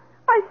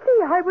 I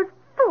see I was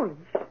foolish.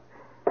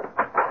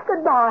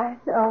 Goodbye,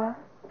 Noah.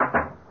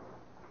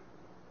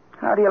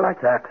 How do you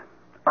like that?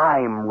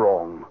 I'm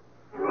wrong.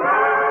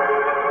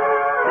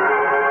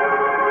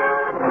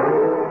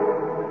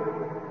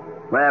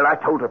 Well, I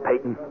told her,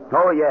 Peyton.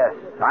 Oh, yes,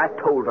 I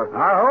told her.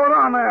 Now, hold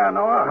on there,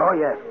 Noah. Oh,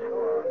 yes.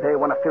 They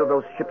want to fill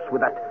those ships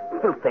with that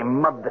filthy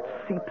mud that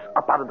seeps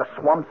up out of the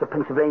swamps of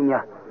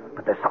Pennsylvania.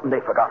 But there's something they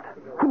forgot.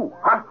 Who,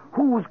 huh?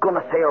 Who's going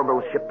to sail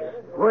those ships?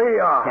 We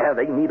are. Yeah,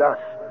 they need us.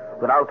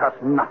 Without us,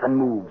 nothing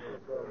moves.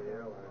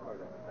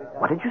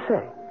 What did you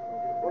say?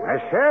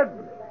 I said,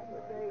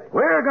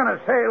 we're going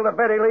to sail the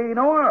Betty Lee,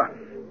 Noah.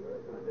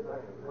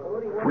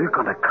 We're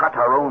going to cut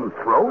our own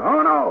throat?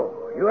 Oh, no.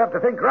 You have to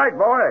think right,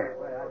 boy.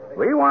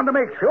 We want to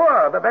make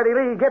sure the Betty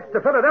Lee gets to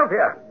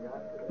Philadelphia,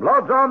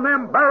 loads on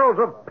them barrels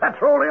of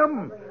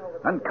petroleum,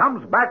 and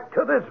comes back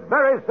to this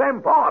very same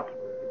port.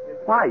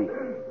 Why?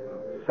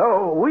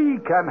 So we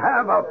can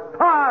have a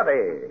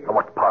party.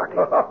 What party?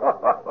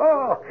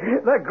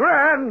 The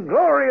grand,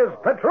 glorious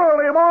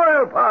petroleum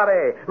oil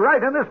party,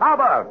 right in this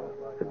harbor.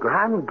 The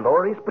grand,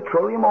 glorious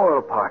petroleum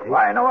oil party?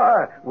 Why,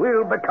 Noah,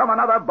 we'll become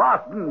another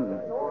Boston.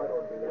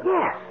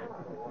 Yes.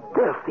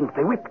 They'll think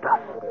they whipped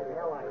us.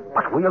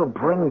 But we'll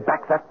bring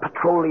back that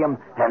petroleum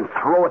and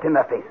throw it in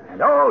their faces.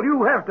 And all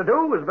you have to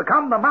do is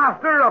become the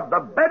master of the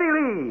Betty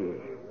Lee.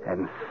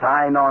 And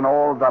sign on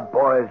all the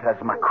boys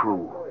as my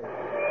crew.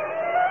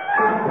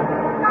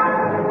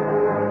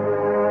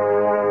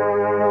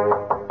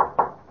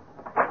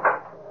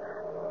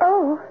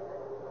 Oh.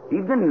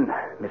 Evening,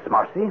 Miss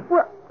Marcy.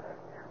 Well,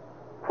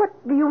 what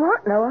do you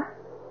want, Noah?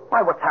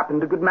 Why, what's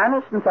happened to good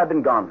manners since I've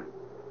been gone?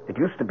 It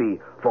used to be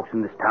folks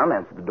in this town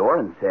answer the door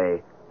and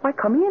say, why,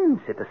 come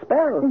in, sit a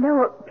spell.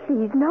 Noah,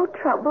 please, no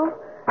trouble.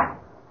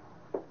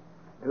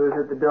 Who's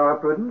at the door,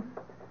 Prudence?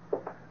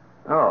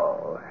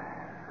 Oh,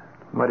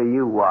 what do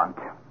you want?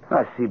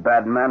 I see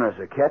bad manners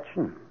are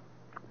catching.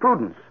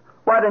 Prudence,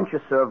 why don't you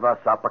serve us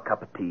up a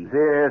cup of tea?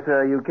 There,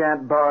 sir, you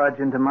can't barge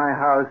into my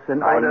house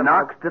and I order...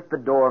 knocked at the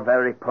door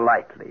very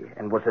politely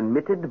and was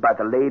admitted by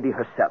the lady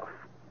herself.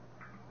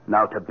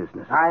 Now to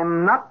business.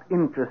 I'm not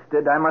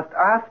interested. I must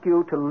ask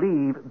you to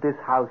leave this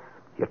house.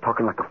 You're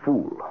talking like a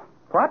fool.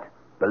 What?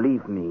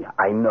 Believe me,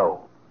 I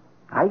know.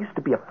 I used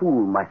to be a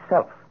fool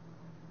myself.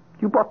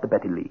 You bought the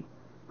Betty Lee.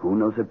 Who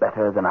knows her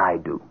better than I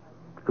do?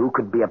 Who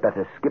could be a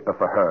better skipper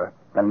for her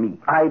than me?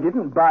 I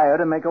didn't buy her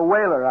to make a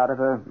whaler out of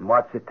her.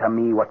 What's it to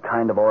me what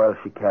kind of oil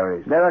she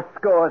carries? There are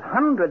scores,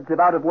 hundreds of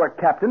out-of-work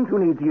captains who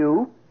need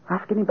you.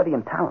 Ask anybody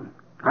in town.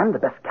 I'm the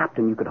best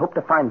captain you could hope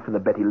to find for the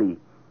Betty Lee.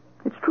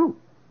 It's true.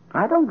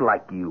 I don't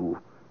like you.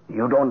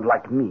 You don't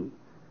like me.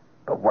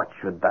 But what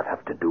should that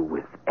have to do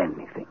with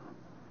anything?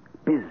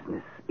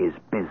 Business is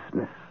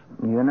business.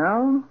 You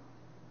know,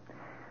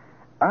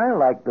 I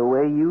like the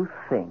way you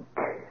think.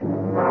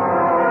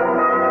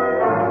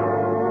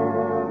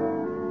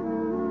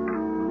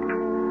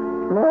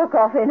 More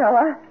coffee,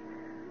 Noah?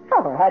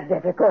 Oh, I'd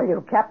better call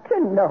you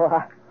Captain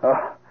Noah.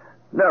 Oh,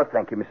 no,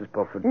 thank you, Mrs.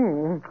 Pulford.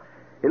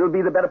 It'll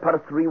be the better part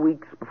of 3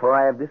 weeks before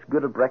I have this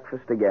good a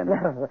breakfast again.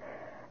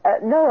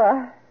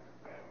 Noah,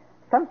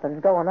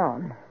 something's going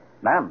on.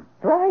 Ma'am?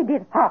 Why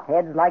did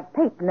hotheads like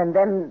Peyton and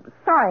them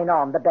sign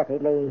on the Betty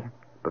Lee?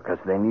 Because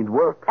they need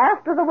work.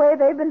 After the way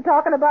they've been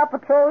talking about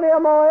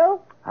petroleum oil?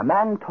 A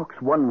man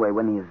talks one way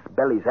when his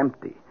belly's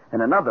empty,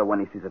 and another when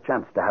he sees a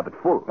chance to have it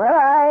full. Well,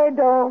 I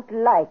don't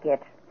like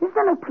it. Is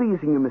that not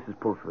pleasing you, Mrs.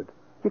 Pulford?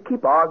 You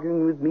keep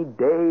arguing with me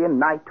day and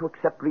night to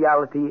accept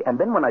reality, and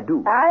then when I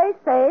do... I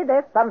say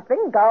there's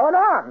something going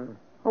on.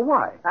 Well,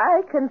 why?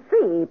 I can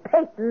see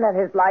Peyton and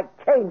his like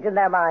changing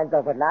their minds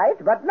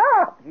overnight, but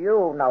not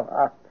you,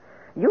 Noah.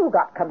 You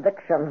got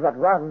convictions that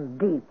run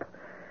deep.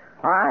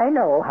 I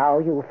know how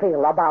you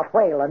feel about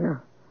whaling.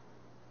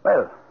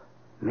 Well,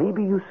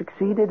 maybe you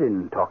succeeded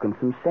in talking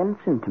some sense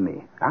into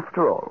me,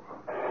 after all.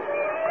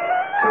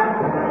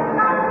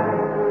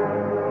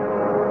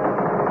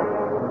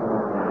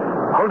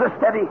 Hold her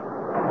steady.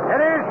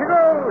 Steady as she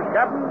goes,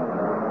 Captain.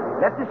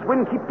 Let this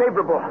wind keep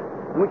favorable,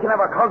 and we can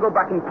have our cargo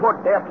back in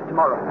port day after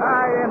tomorrow.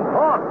 Aye, in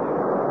port,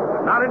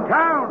 but not in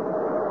town.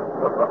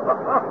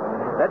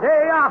 The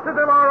day after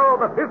tomorrow,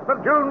 the 5th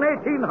of June,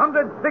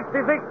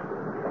 1866,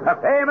 a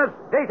famous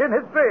date in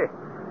history,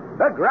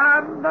 the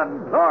grand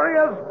and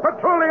glorious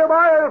petroleum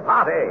oil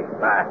party.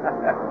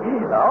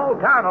 The whole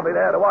town will be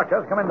there to watch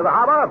us come into the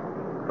harbor,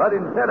 but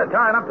instead of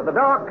tying up to the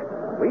dock,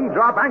 we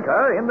drop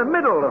anchor in the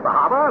middle of the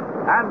harbor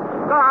and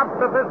start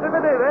the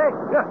festivities, eh?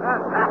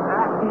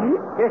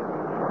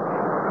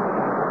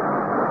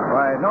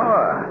 Why,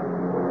 Noah,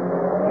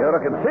 you're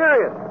looking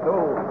serious.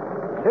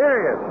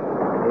 serious?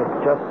 It's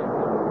just,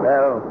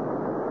 well,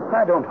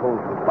 I don't hold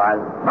with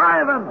violence.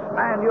 Violence,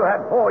 man, you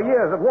had 4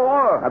 years of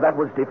war. Now, that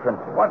was different.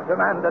 What's a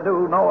man to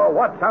do, Noah?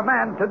 What's a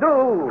man to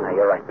do? Now,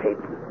 you're right,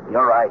 Peyton.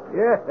 You're right.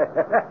 Yeah.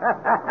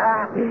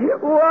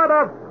 What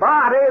a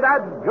party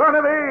that's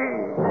gonna be!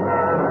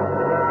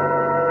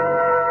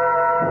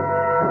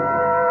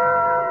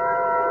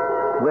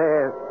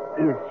 Where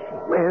is she?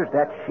 Where's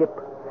that ship?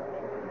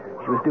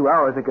 She was due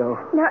hours ago.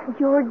 Now,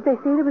 George, they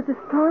say there was a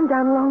storm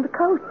down along the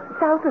coast,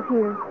 south of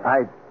here.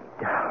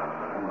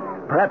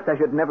 Perhaps I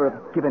should never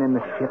have given him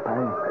the ship.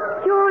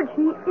 George,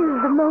 he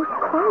is the most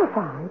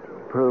qualified.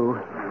 Prue,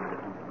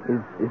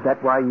 is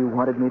that why you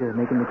wanted me to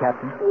make him the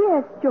captain?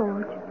 Yes,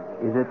 George.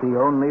 Is it the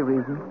only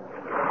reason?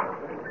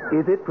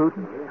 Is it,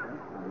 Prudence?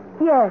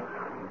 Yes.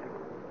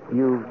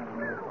 You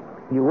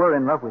were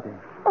in love with him.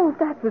 Oh,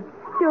 that was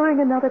during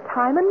another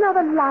time,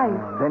 another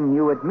life. Then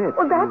you admit.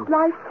 Well, that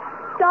life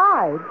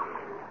died.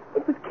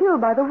 It was killed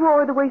by the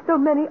war the way so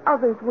many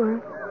others were.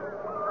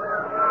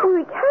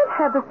 We can't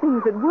have the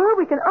things that were.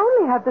 We can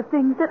only have the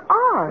things that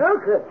are.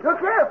 Look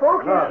there,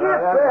 folks. Your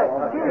ship.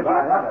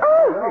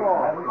 Oh,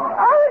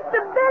 it's the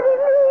Betty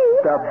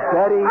Lee. The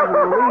Betty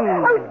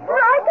Lee. Oh,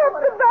 strike up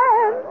the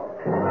band.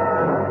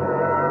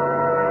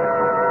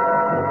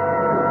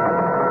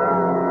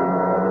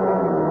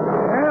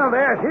 Well,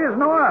 there she is,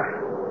 Noah.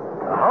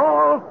 The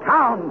whole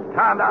town's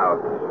turned out.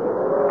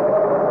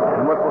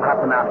 And what will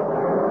happen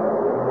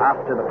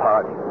after the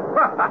party?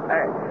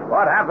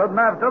 What happened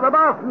after the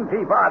Boston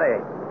Tea Party?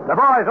 The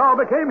boys all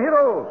became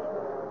heroes.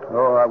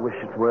 Oh, I wish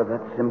it were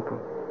that simple.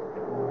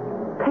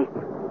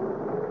 Peyton,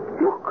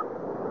 look.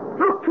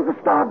 Look to the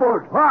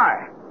starboard.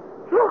 Why?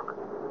 Look.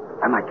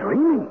 Am I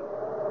dreaming?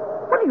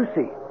 What do you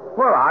see?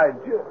 Well,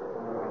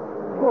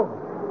 Oh.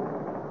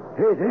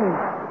 It ain't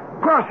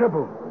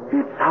possible.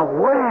 It's a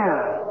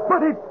whale.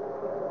 But it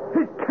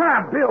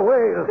can't be a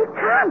whale. It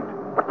can't.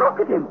 But look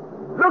at him.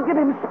 Look at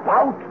him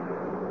spout.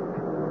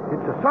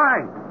 It's a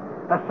sign.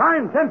 A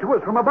sign sent to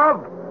us from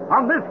above.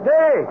 On this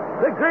day,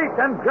 the great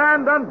and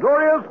grand and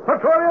glorious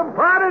Petroleum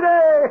Party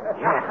Day.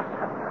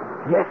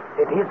 Yes,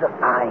 it is a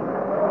sign.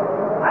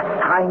 A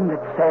sign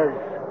that says,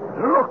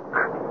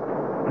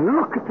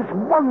 look at this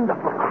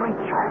wonderful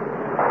creature.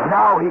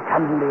 Now he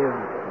can live.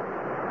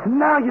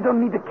 Now you don't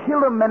need to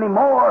kill him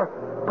anymore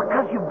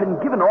because you've been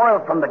given oil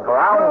from the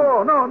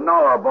ground.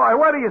 No, boy,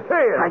 what are you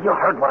saying? Now, you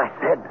heard what I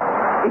said.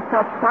 It's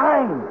a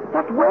sign.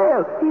 That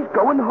whale, he's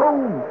going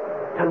home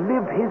to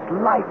live his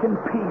life in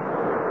peace.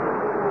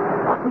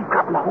 What we've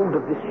gotten hold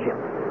of this ship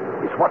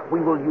is what we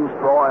will use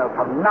for oil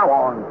from now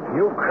on.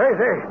 You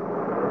crazy?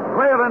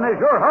 Whaling is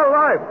your whole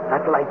life.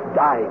 That life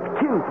died,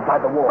 killed by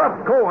the war.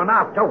 But going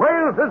after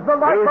whales is the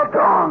life It's of...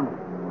 gone.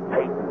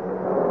 Peyton,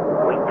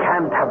 we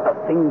can't have the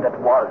thing that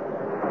was.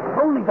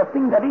 Only the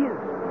thing that is.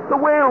 The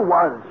whale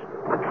was.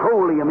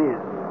 Petroleum is.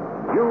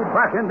 You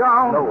backing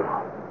down? No,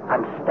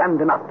 I'm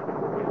standing up.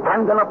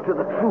 Standing up to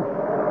the truth.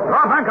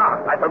 Drop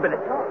anchor. I forbid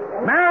it.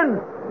 Men,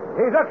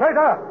 he's a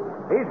traitor.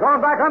 He's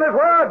gone back on his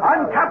word.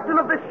 I'm captain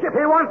of this ship.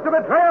 He wants to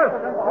betray us.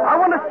 I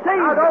want to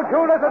save... Now, don't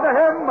you listen to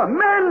him.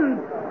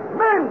 Men!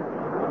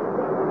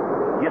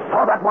 You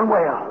saw that one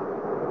whale.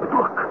 But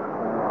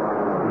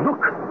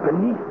look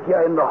beneath you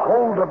in the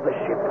hold of the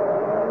ship.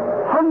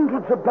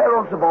 Hundreds of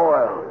barrels of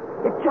oil.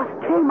 It just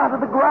came out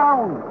of the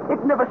ground. It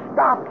never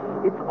stops.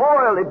 It's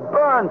oil. It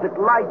burns. It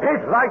lights.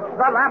 It lights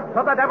the lamps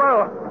of the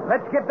devil.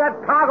 Let's get that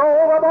cargo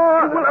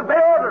overboard. You will obey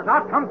orders.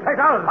 Not come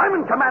take us. I'm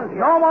in command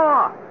here. No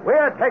more.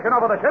 We're taking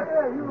over the ship.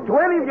 Do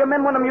any of your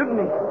men want to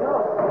mutiny?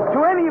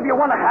 Do any of you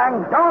want to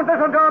hang? Don't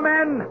listen to him,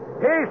 men.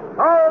 He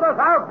sold us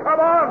out. Come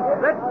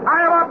on. Let's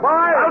tie him up,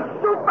 boys. I'll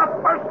shoot the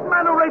first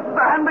man who raises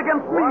a hand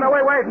against me. What are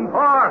we waiting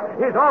for?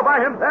 He's all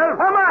by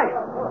himself. Am I?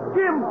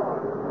 Jim,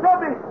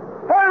 Robbie,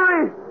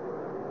 Harry,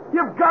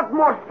 you've got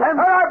more sense.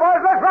 All right,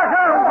 boys, let's rush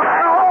him.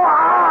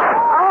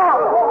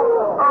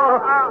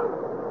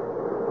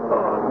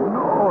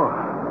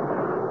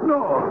 No.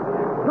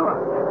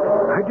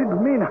 I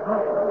didn't mean it.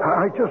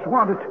 I just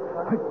wanted.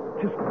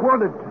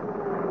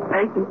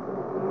 Peyton,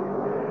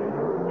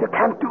 you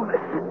can't do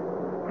this.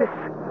 This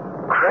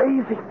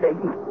crazy thing.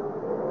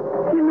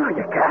 You know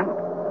you can't.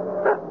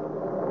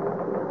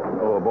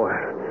 Oh, boy.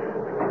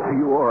 Are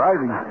you all right?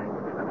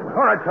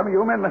 All right, some of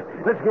you men,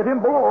 let's get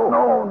him below.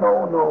 No.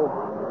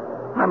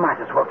 I might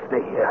as well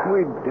stay here.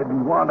 We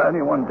didn't want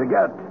anyone to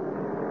get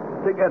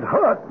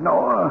hurt.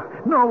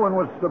 No one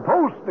was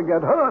supposed to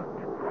get hurt.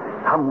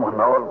 Someone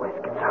always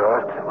gets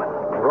hurt when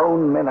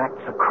grown men act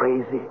so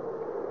crazy.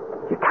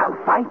 You can't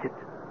fight it.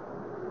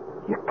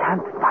 You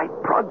can't fight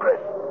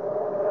progress.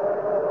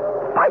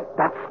 Fight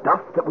that stuff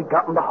that we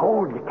got in the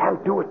hold. You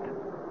can't do it.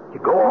 You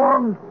go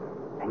on,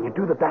 and you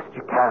do the best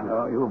you can.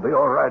 Oh, you'll be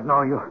all right.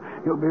 No,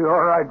 you'll be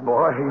all right,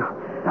 boy.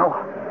 Now,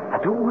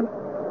 I don't want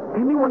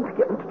anyone to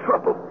get into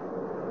trouble.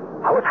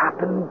 How it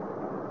happened,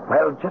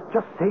 well,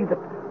 just say that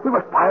we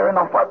were firing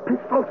off our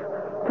pistols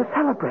to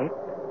celebrate,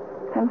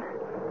 and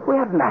we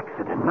had an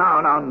accident.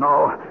 No.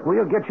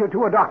 We'll get you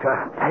to a doctor.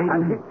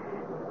 Peyton.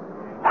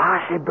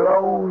 She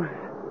blows.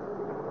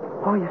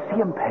 Oh, you see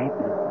him,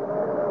 Peyton.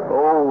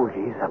 Oh,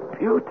 he's a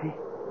beauty.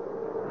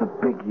 The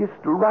biggest,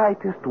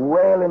 rightest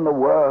whale in the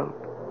world.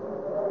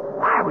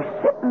 Why are we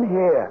sitting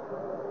here?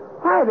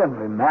 Why don't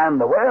we man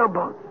the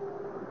whaleboats?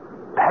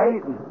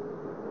 Peyton.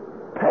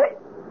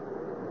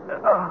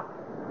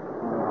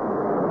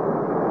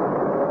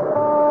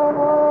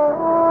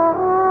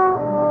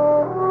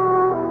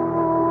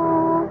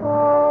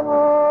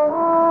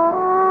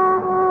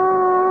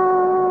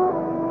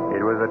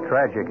 It was a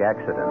tragic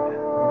accident,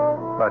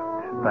 but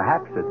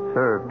perhaps it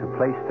served to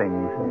place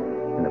things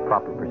in the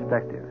proper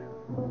perspective.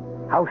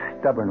 How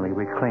stubbornly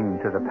we cling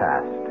to the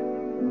past,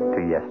 to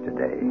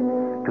yesterday,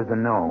 to the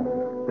known,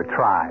 the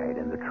tried,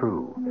 and the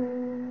true.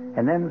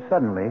 And then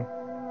suddenly,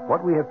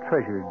 what we have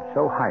treasured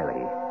so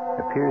highly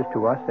appears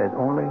to us as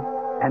only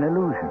an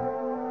illusion,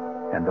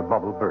 and the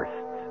bubble bursts.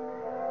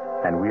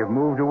 And we have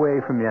moved away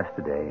from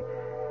yesterday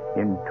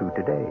into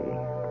today,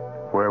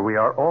 where we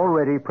are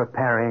already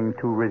preparing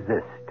to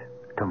resist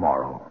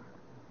tomorrow.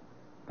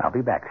 I'll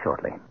be back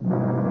shortly.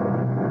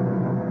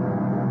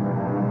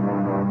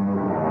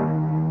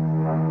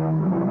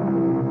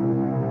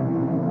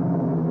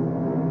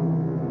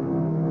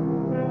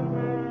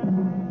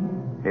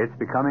 It's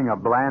becoming a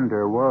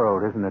blander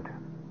world, isn't it?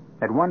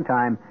 At one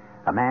time,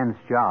 a man's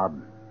job,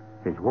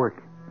 his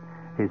work,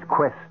 his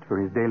quest for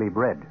his daily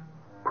bread,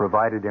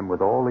 provided him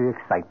with all the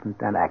excitement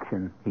and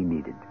action he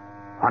needed.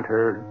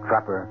 Hunter,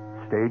 trapper,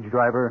 stage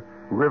driver,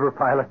 river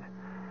pilot.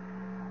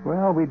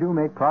 Well, we do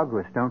make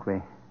progress, don't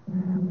we?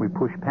 We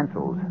push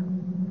pencils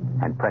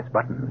and press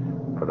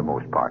buttons, for the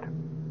most part.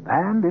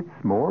 And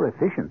it's more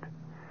efficient.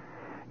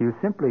 You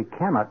simply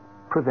cannot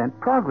prevent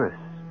progress.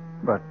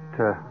 But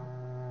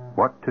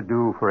what to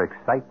do for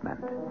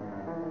excitement?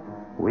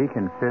 We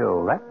can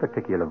fill that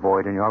particular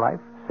void in your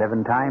life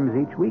 7 times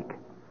each week.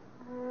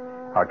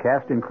 Our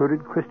cast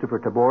included Christopher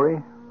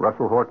Tabori,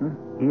 Russell Horton,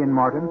 Ian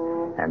Martin,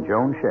 and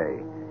Joan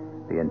Shea.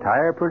 The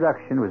entire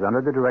production was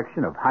under the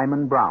direction of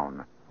Himan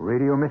Brown.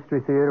 Radio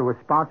Mystery Theater was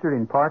sponsored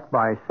in part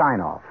by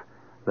Sign-Off,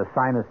 the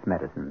sinus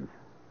medicines.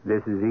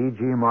 This is E.G.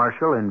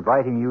 Marshall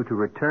inviting you to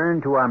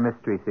return to our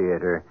Mystery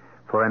Theater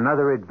for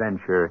another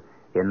adventure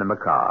in the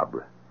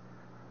macabre.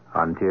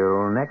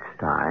 Until next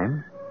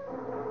time,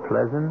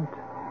 pleasant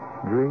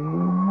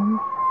dreams.